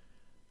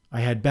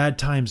 I had bad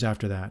times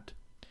after that.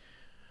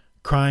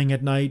 Crying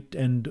at night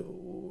and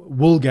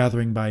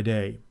wool-gathering by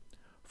day.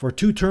 For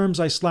 2 terms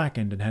I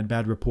slackened and had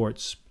bad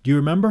reports. Do you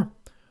remember?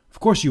 Of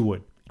course you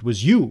would. It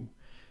was you,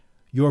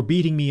 your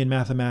beating me in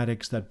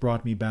mathematics, that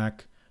brought me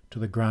back to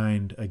the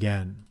grind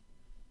again.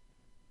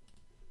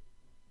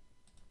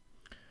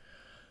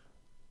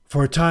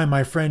 For a time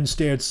my friend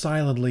stared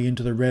silently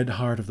into the red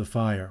heart of the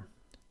fire.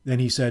 Then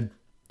he said,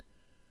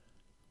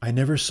 "I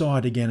never saw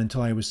it again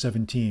until I was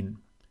 17.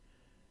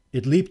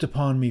 It leaped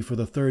upon me for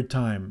the 3rd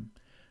time,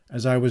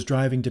 as I was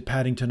driving to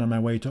Paddington on my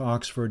way to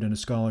Oxford and a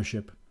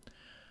scholarship.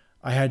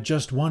 I had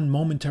just one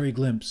momentary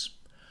glimpse.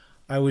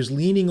 I was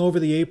leaning over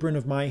the apron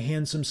of my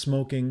hansom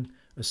smoking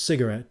a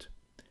cigarette,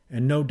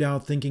 and no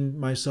doubt thinking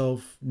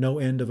myself no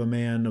end of a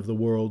man of the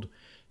world,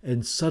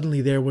 and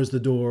suddenly there was the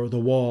door, the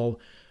wall,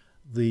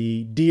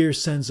 the dear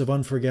sense of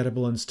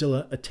unforgettable and still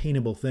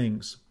attainable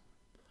things.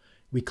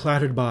 We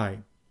clattered by.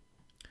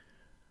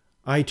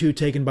 I too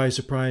taken by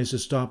surprise to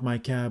stop my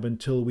cab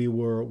until we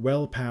were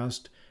well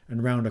past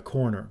and round a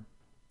corner.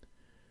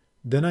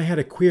 Then I had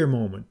a queer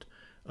moment,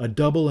 a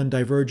double and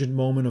divergent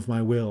moment of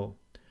my will.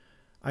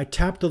 I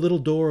tapped the little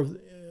door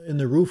in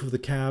the roof of the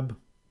cab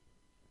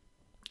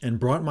and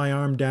brought my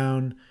arm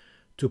down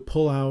to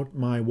pull out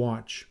my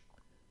watch.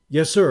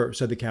 "Yes, sir,"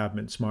 said the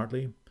cabman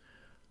smartly.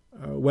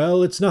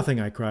 "Well, it's nothing,"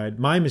 I cried.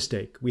 "My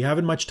mistake. We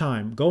haven't much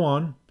time. Go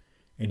on."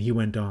 And he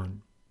went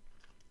on.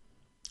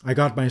 I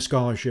got my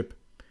scholarship,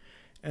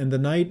 and the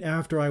night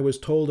after I was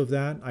told of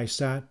that, I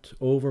sat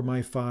over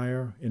my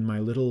fire in my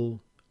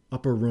little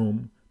upper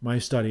room, my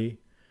study,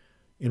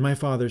 in my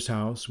father's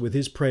house, with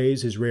his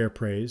praise, his rare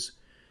praise,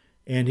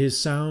 and his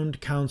sound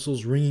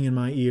counsels ringing in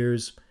my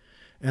ears,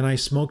 and I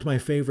smoked my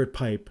favorite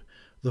pipe,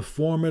 the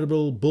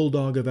formidable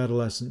bulldog of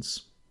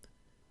adolescence,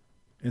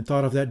 and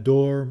thought of that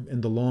door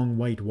and the long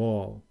white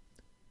wall.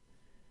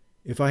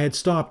 If I had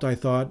stopped, I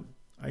thought,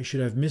 I should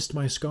have missed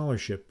my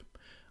scholarship.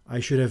 I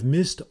should have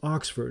missed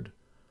Oxford,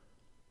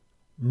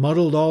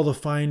 muddled all the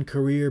fine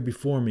career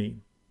before me.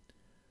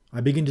 I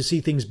began to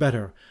see things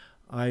better.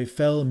 I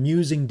fell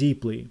musing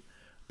deeply,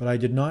 but I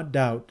did not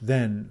doubt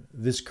then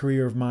this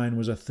career of mine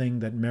was a thing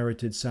that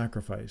merited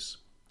sacrifice.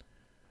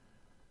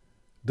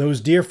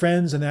 Those dear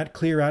friends and that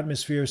clear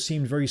atmosphere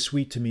seemed very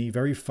sweet to me,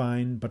 very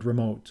fine, but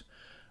remote.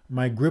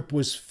 My grip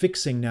was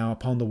fixing now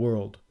upon the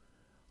world.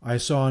 I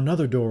saw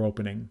another door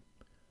opening,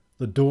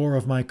 the door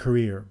of my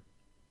career.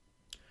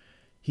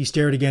 He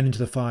stared again into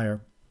the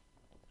fire.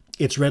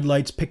 Its red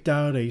lights picked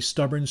out a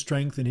stubborn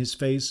strength in his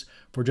face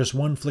for just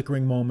one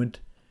flickering moment,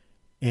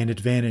 and it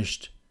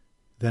vanished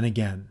then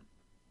again.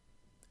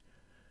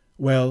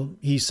 "Well,"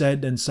 he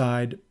said and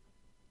sighed,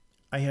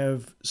 "I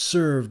have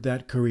served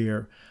that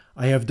career.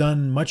 I have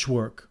done much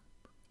work,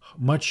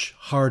 much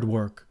hard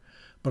work,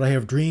 but I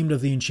have dreamed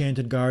of the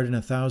enchanted garden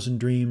 1,000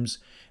 dreams,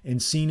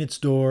 and seen its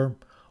door,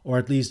 or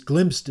at least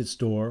glimpsed its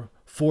door,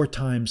 4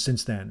 times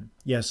since then.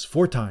 Yes,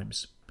 4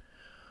 times.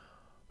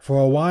 For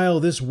a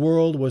while this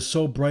world was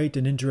so bright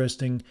and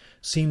interesting,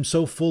 seemed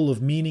so full of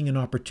meaning and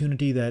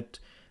opportunity, that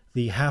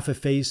the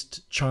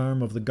half-effaced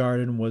charm of the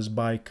garden was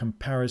by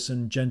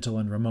comparison gentle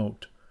and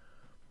remote.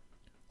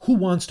 Who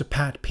wants to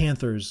pat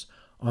panthers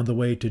on the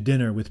way to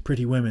dinner with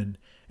pretty women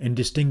and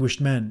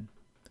distinguished men?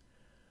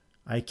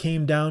 I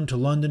came down to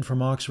London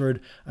from Oxford,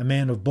 a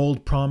man of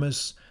bold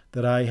promise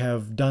that I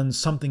have done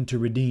something to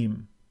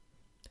redeem.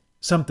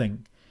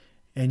 Something,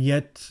 and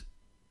yet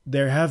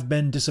there have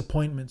been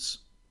disappointments.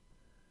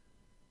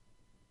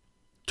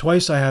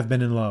 Twice I have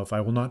been in love.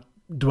 I will not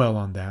dwell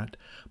on that.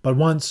 But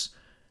once,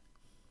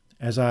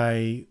 as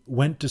I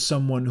went to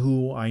someone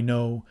who, I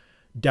know,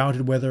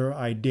 doubted whether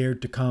I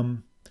dared to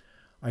come,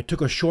 I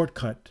took a short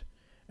cut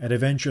at a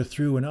venture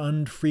through an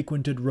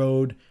unfrequented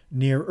road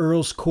near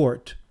Earl's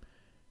Court,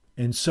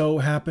 and so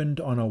happened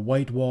on a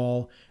white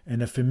wall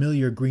and a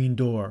familiar green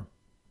door.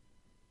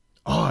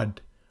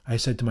 Odd, I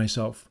said to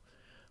myself,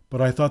 but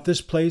I thought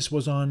this place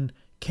was on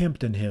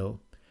Campden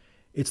Hill.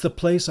 It's the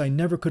place I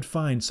never could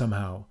find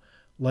somehow,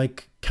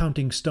 like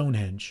counting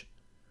Stonehenge,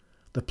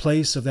 the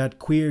place of that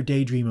queer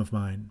daydream of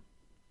mine.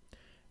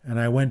 And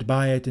I went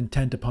by it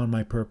intent upon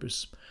my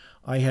purpose.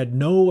 I had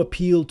no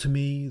appeal to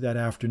me that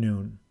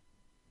afternoon.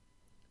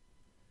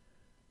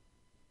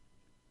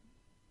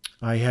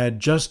 I had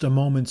just a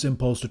moment's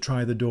impulse to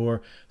try the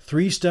door.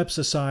 3 steps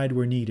aside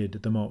were needed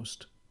at the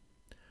most,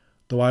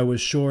 though I was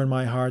sure in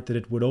my heart that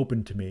it would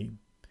open to me.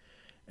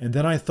 And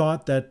then I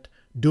thought that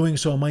doing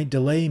so might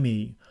delay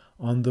me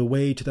on the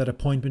way to that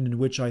appointment in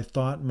which I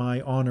thought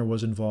my honor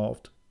was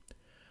involved.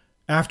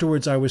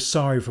 Afterwards I was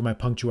sorry for my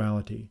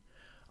punctuality.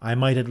 I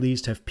might at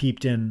least have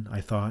peeped in, I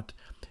thought,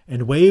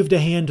 and waved a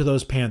hand to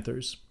those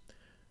panthers.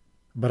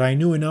 But I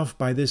knew enough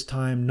by this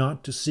time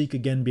not to seek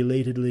again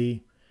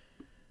belatedly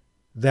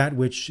that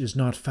which is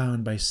not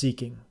found by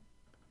seeking.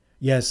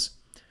 Yes,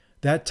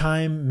 that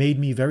time made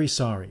me very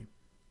sorry.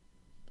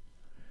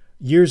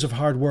 Years of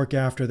hard work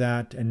after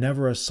that, and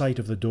never a sight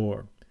of the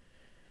door.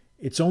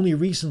 It's only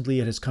recently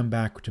it has come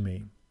back to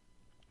me.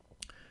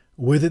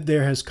 With it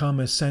there has come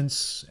a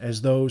sense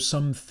as though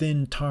some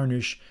thin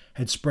tarnish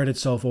had spread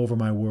itself over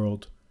my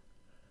world.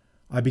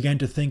 I began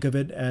to think of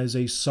it as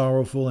a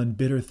sorrowful and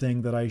bitter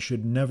thing that I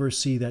should never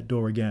see that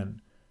door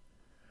again.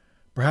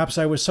 Perhaps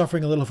I was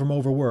suffering a little from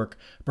overwork.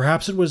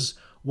 Perhaps it was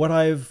what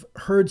I've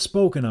heard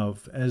spoken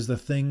of as the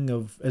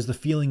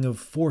feeling of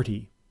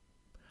 40.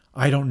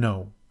 I don't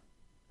know.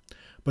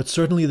 But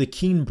certainly the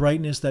keen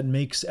brightness that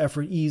makes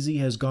effort easy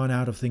has gone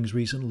out of things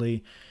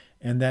recently,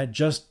 and that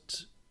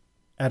just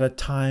at a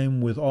time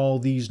with all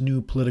these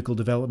new political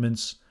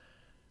developments,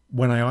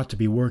 when I ought to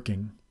be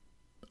working.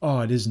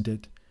 Odd, isn't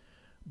it?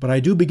 But I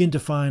do begin to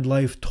find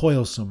life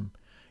toilsome,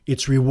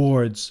 its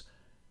rewards,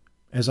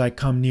 as I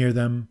come near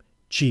them,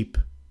 cheap.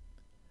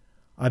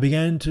 I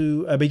began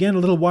a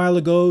little while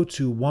ago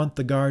to want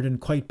the garden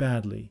quite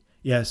badly.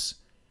 Yes,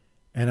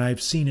 and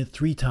I've seen it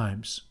 3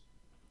 times.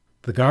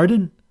 The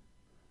garden?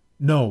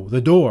 No,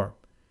 the door.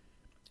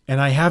 And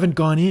I haven't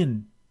gone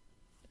in.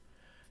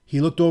 He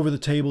looked over the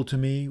table to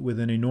me with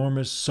an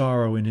enormous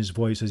sorrow in his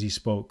voice as he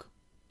spoke.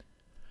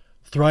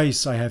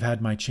 Thrice I have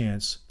had my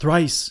chance.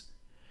 Thrice!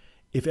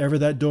 If ever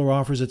that door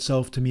offers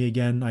itself to me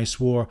again, I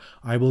swore,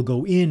 I will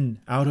go in,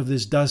 out of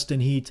this dust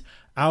and heat,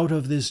 out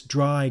of this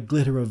dry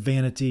glitter of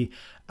vanity,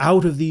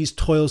 out of these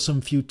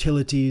toilsome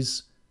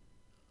futilities.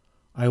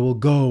 I will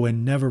go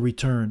and never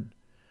return.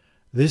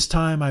 This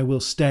time I will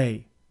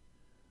stay.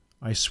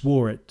 I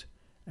swore it,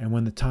 and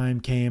when the time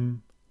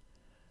came,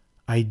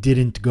 I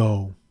didn't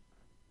go.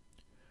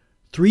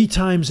 3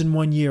 times in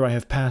 1 year I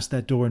have passed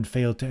that door and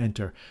failed to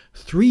enter.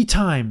 3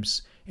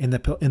 times in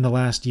the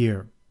last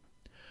year.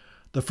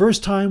 The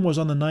first time was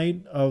on the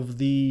night of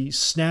the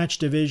snatch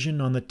division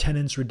on the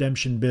Tenants'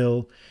 Redemption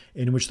Bill,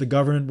 in which the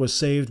government was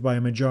saved by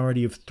a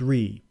majority of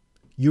 3.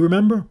 You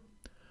remember?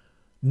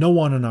 No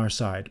one on our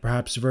side,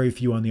 perhaps very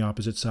few on the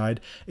opposite side,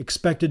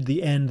 expected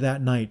the end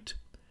that night.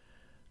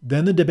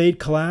 Then the debate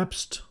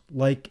collapsed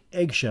like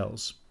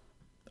eggshells.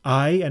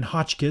 I and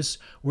Hotchkiss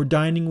were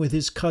dining with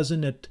his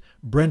cousin at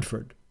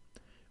Brentford.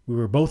 We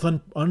were both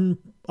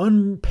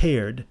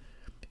unpaired,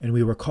 and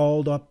we were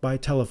called up by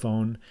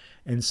telephone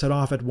and set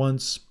off at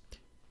once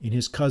in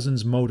his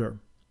cousin's motor.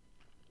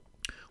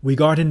 We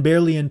got in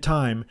barely in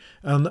time,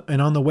 and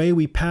on the way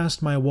we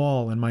passed my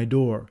wall and my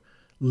door,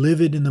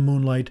 livid in the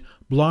moonlight,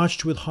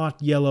 blotched with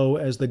hot yellow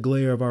as the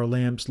glare of our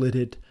lamps lit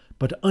it,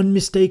 but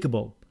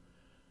unmistakable.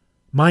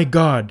 "My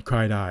God!"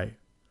 cried I.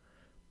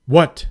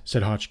 "What?"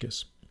 said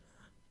Hotchkiss.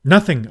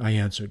 "Nothing," I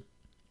answered.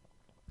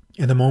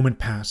 And the moment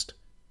passed.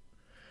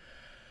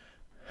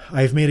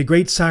 "I have made a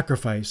great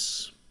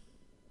sacrifice,"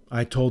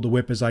 I told the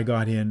whip as I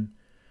got in.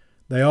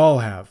 "They all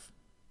have,"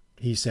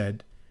 he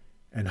said,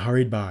 and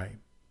hurried by.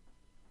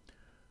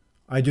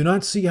 I do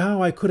not see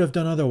how I could have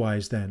done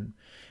otherwise then,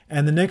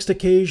 and the next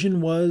occasion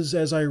was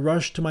as I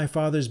rushed to my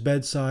father's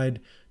bedside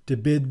to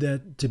bid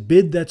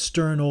that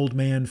stern old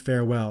man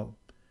farewell.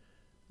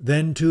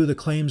 Then, too, the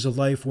claims of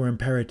life were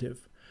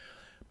imperative.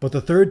 But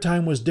the third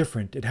time was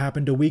different. It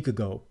happened a week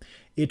ago.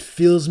 It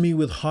fills me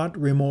with hot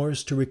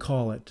remorse to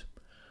recall it.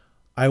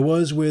 I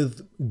was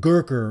with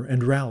Gurker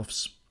and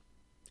Ralphs.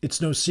 It's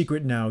no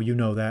secret now, you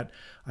know that.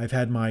 I've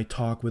had my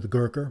talk with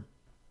Gurker.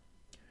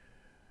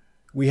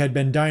 We had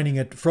been dining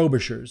at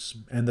Frobisher's,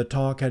 and the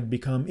talk had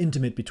become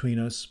intimate between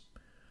us.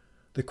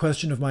 The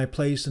question of my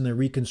place in the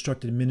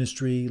reconstructed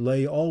ministry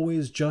lay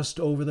always just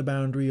over the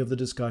boundary of the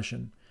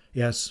discussion.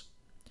 Yes,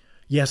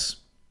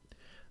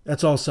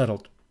 that's all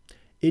settled.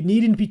 It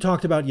needn't be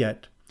talked about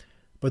yet,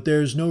 but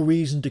there's no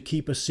reason to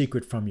keep a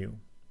secret from you.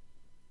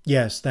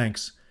 Yes,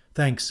 thanks,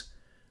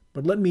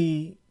 but let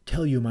me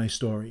tell you my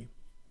story.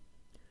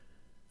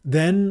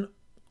 Then,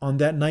 on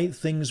that night,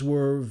 things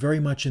were very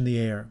much in the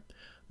air.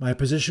 My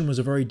position was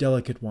a very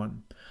delicate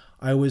one.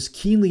 I was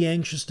keenly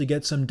anxious to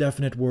get some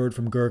definite word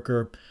from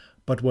Gurker,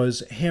 but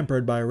was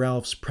hampered by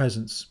Ralph's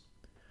presence.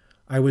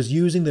 I was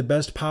using the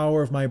best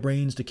power of my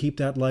brains to keep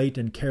that light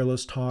and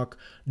careless talk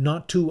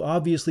not too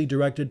obviously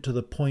directed to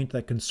the point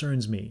that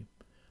concerns me.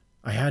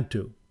 I had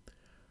to.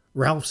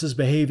 Ralph's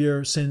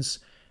behavior since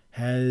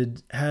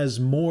has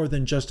more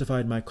than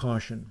justified my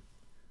caution.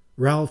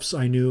 Ralph's,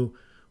 I knew,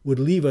 would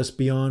leave us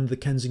beyond the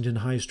Kensington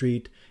High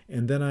Street,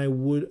 and then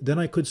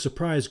I could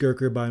surprise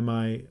Gurker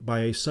by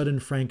a sudden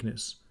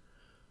frankness.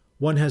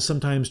 One has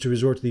sometimes to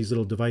resort to these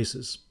little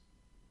devices.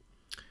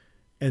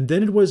 And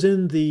then it was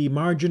in the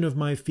margin of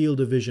my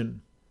field of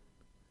vision.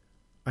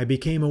 I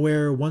became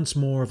aware once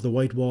more of the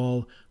white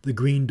wall, the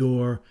green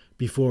door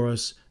before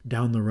us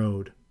down the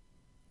road.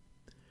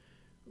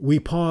 We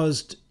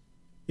paused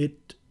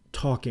it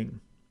talking.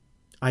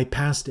 I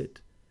passed it.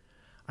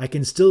 I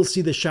can still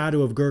see the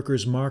shadow of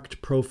Gurker's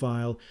marked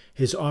profile,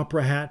 his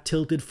opera hat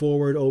tilted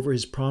forward over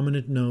his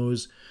prominent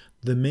nose,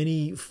 the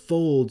many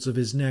folds of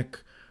his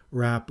neck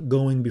wrap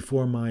going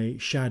before my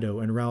shadow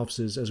and Ralph's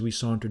as we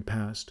sauntered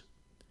past.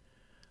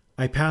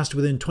 I passed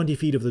within 20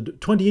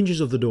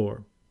 inches of the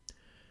door.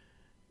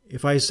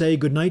 If I say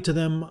good night to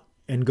them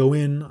and go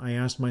in, I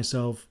asked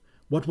myself,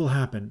 what will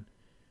happen?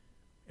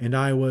 And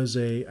I was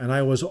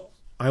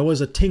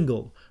a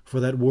tingle for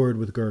that word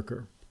with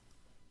Gurker.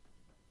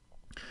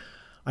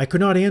 I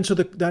could not answer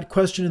that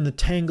question in the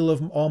tangle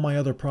of all my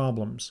other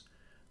problems.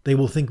 They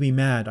will think me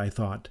mad, I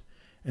thought.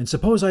 And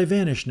suppose I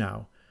vanish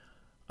now?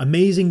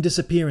 Amazing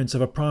disappearance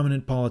of a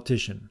prominent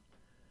politician.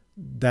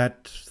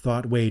 That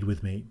thought weighed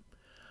with me.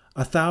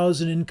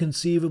 1,000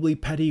 inconceivably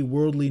petty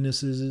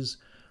worldlinesses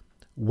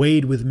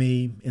weighed with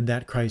me in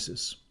that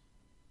crisis.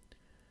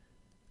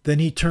 Then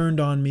he turned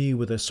on me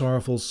with a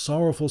sorrowful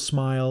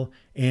smile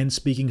and,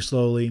 speaking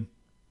slowly,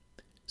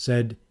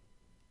 said,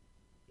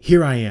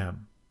 "Here I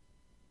am."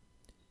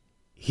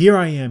 "Here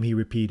I am," he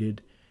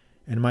repeated,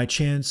 "and my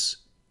chance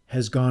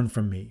has gone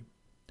from me.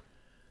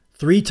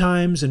 3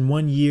 times in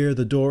 1 year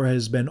the door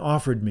has been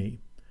offered me,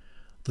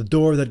 the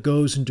door that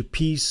goes into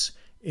peace,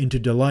 into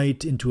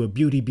delight, into a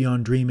beauty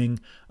beyond dreaming,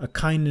 a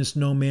kindness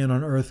no man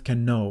on earth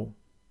can know.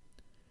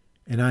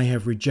 And I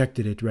have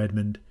rejected it,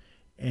 Redmond,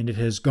 and it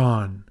has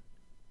gone.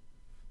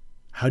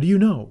 How do you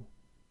know?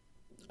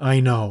 I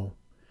know.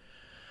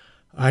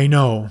 I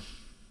know.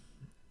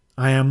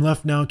 I am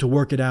left now to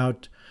work it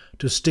out,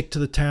 to stick to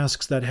the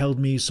tasks that held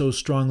me so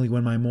strongly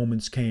when my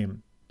moments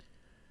came.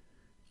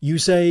 You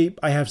say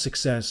I have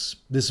success,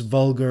 this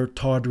vulgar,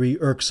 tawdry,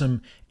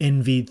 irksome,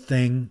 envied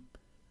thing.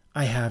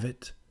 I have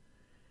it."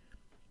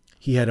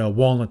 He had a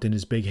walnut in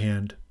his big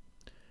hand.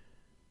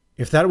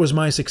 "If that was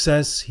my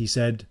success," he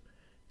said,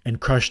 and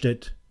crushed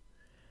it,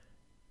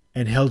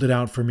 and held it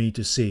out for me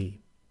to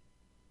see.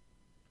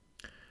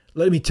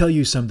 "Let me tell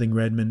you something,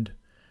 Redmond.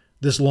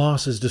 This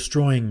loss is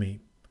destroying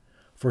me.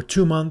 For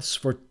 2 months,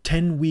 for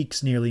 10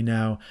 weeks nearly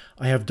now,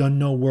 I have done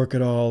no work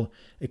at all,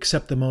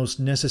 except the most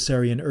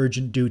necessary and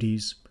urgent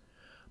duties.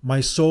 My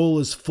soul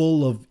is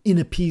full of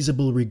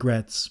inappeasable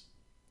regrets.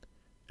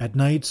 At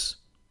nights,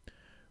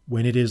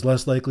 when it is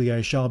less likely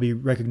I shall be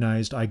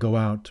recognized, I go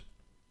out.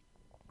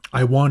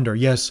 I wander,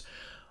 yes,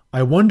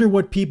 I wonder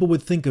what people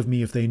would think of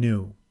me if they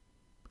knew.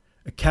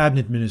 A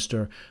cabinet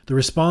minister, the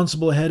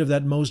responsible head of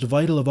that most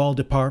vital of all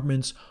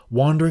departments,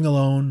 wandering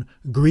alone,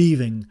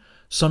 grieving,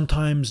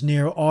 sometimes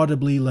near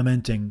audibly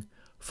lamenting,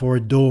 for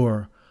a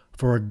door,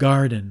 for a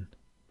garden.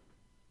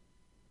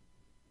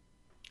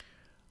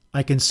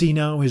 I can see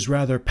now his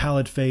rather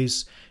pallid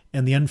face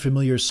and the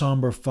unfamiliar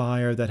somber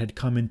fire that had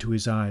come into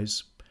his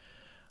eyes.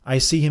 I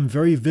see him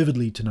very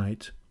vividly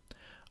tonight.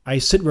 I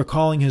sit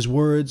recalling his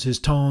words, his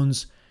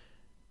tones,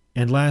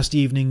 and last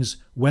evening's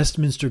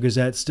Westminster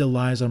Gazette still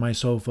lies on my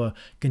sofa,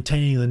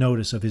 containing the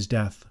notice of his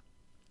death.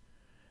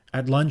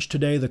 At lunch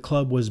today the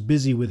club was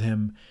busy with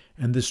him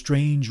and the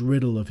strange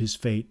riddle of his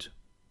fate.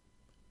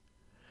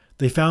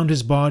 They found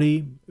his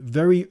body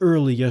very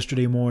early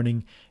yesterday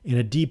morning in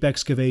a deep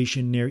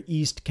excavation near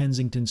East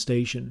Kensington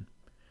Station.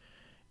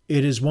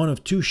 It is one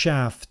of 2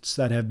 shafts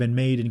that have been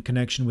made in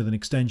connection with an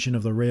extension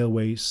of the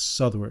railway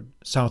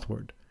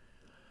southward.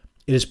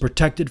 It is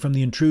protected from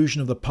the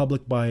intrusion of the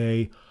public by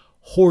a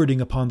hoarding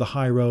upon the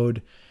high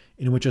road,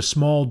 in which a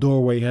small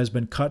doorway has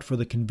been cut for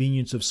the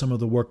convenience of some of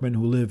the workmen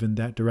who live in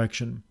that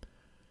direction.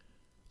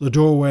 The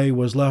doorway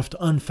was left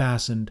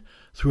unfastened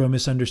through a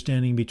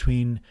misunderstanding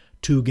between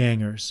 2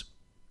 gangers,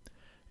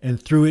 and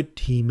through it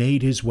he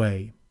made his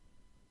way.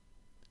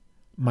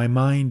 My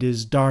mind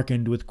is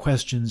darkened with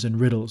questions and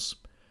riddles.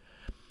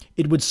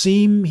 It would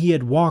seem he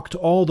had walked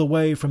all the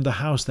way from the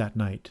House that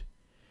night.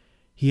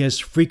 He has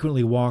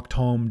frequently walked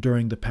home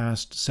during the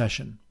past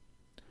session.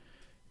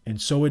 And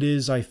so it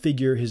is I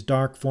figure his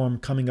dark form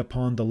coming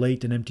upon the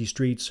late and empty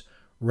streets,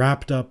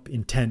 wrapped up,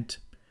 intent.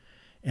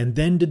 And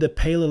then did the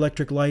pale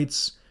electric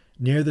lights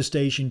near the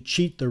station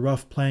cheat the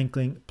rough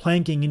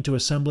planking into a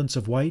semblance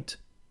of white?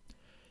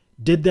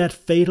 Did that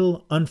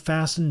fatal,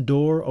 unfastened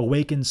door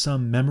awaken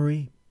some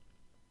memory?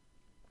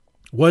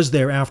 Was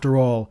there, after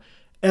all,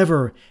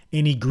 ever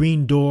any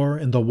green door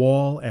in the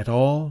wall at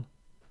all?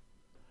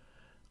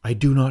 I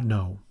do not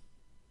know.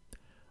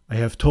 I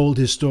have told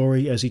his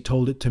story as he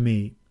told it to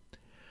me.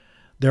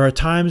 There are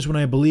times when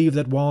I believe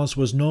that Wallace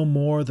was no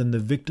more than the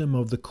victim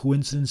of the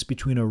coincidence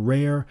between a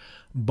rare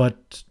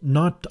but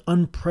not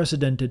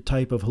unprecedented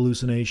type of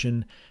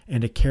hallucination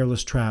and a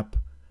careless trap,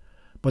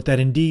 but that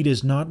indeed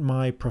is not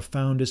my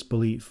profoundest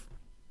belief.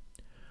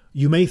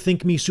 You may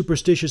think me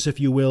superstitious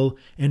if you will,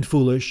 and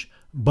foolish,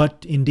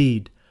 but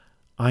indeed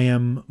I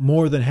am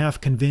more than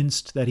half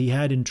convinced that he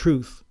had in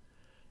truth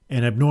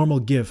an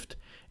abnormal gift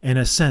and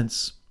a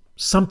sense,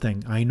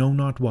 something, I know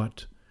not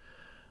what,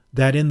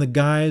 that in the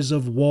guise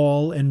of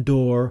wall and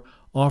door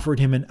offered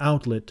him an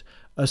outlet,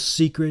 a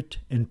secret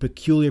and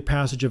peculiar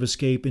passage of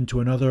escape into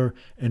another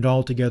and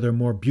altogether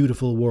more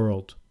beautiful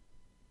world.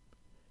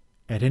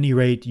 At any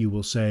rate, you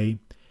will say,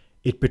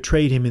 it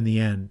betrayed him in the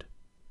end.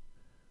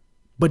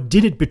 But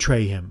did it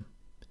betray him?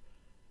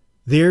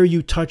 There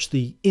you touch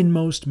the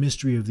inmost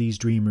mystery of these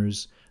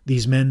dreamers,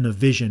 these men of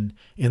vision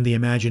and the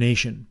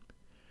imagination.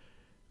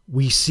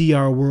 We see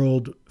our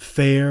world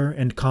fair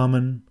and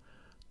common,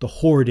 the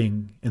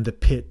hoarding and the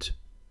pit.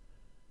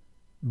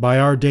 By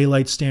our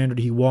daylight standard,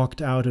 he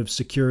walked out of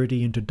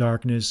security into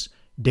darkness,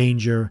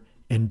 danger,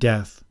 and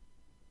death.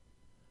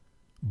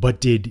 But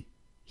did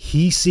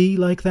he see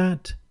like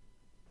that?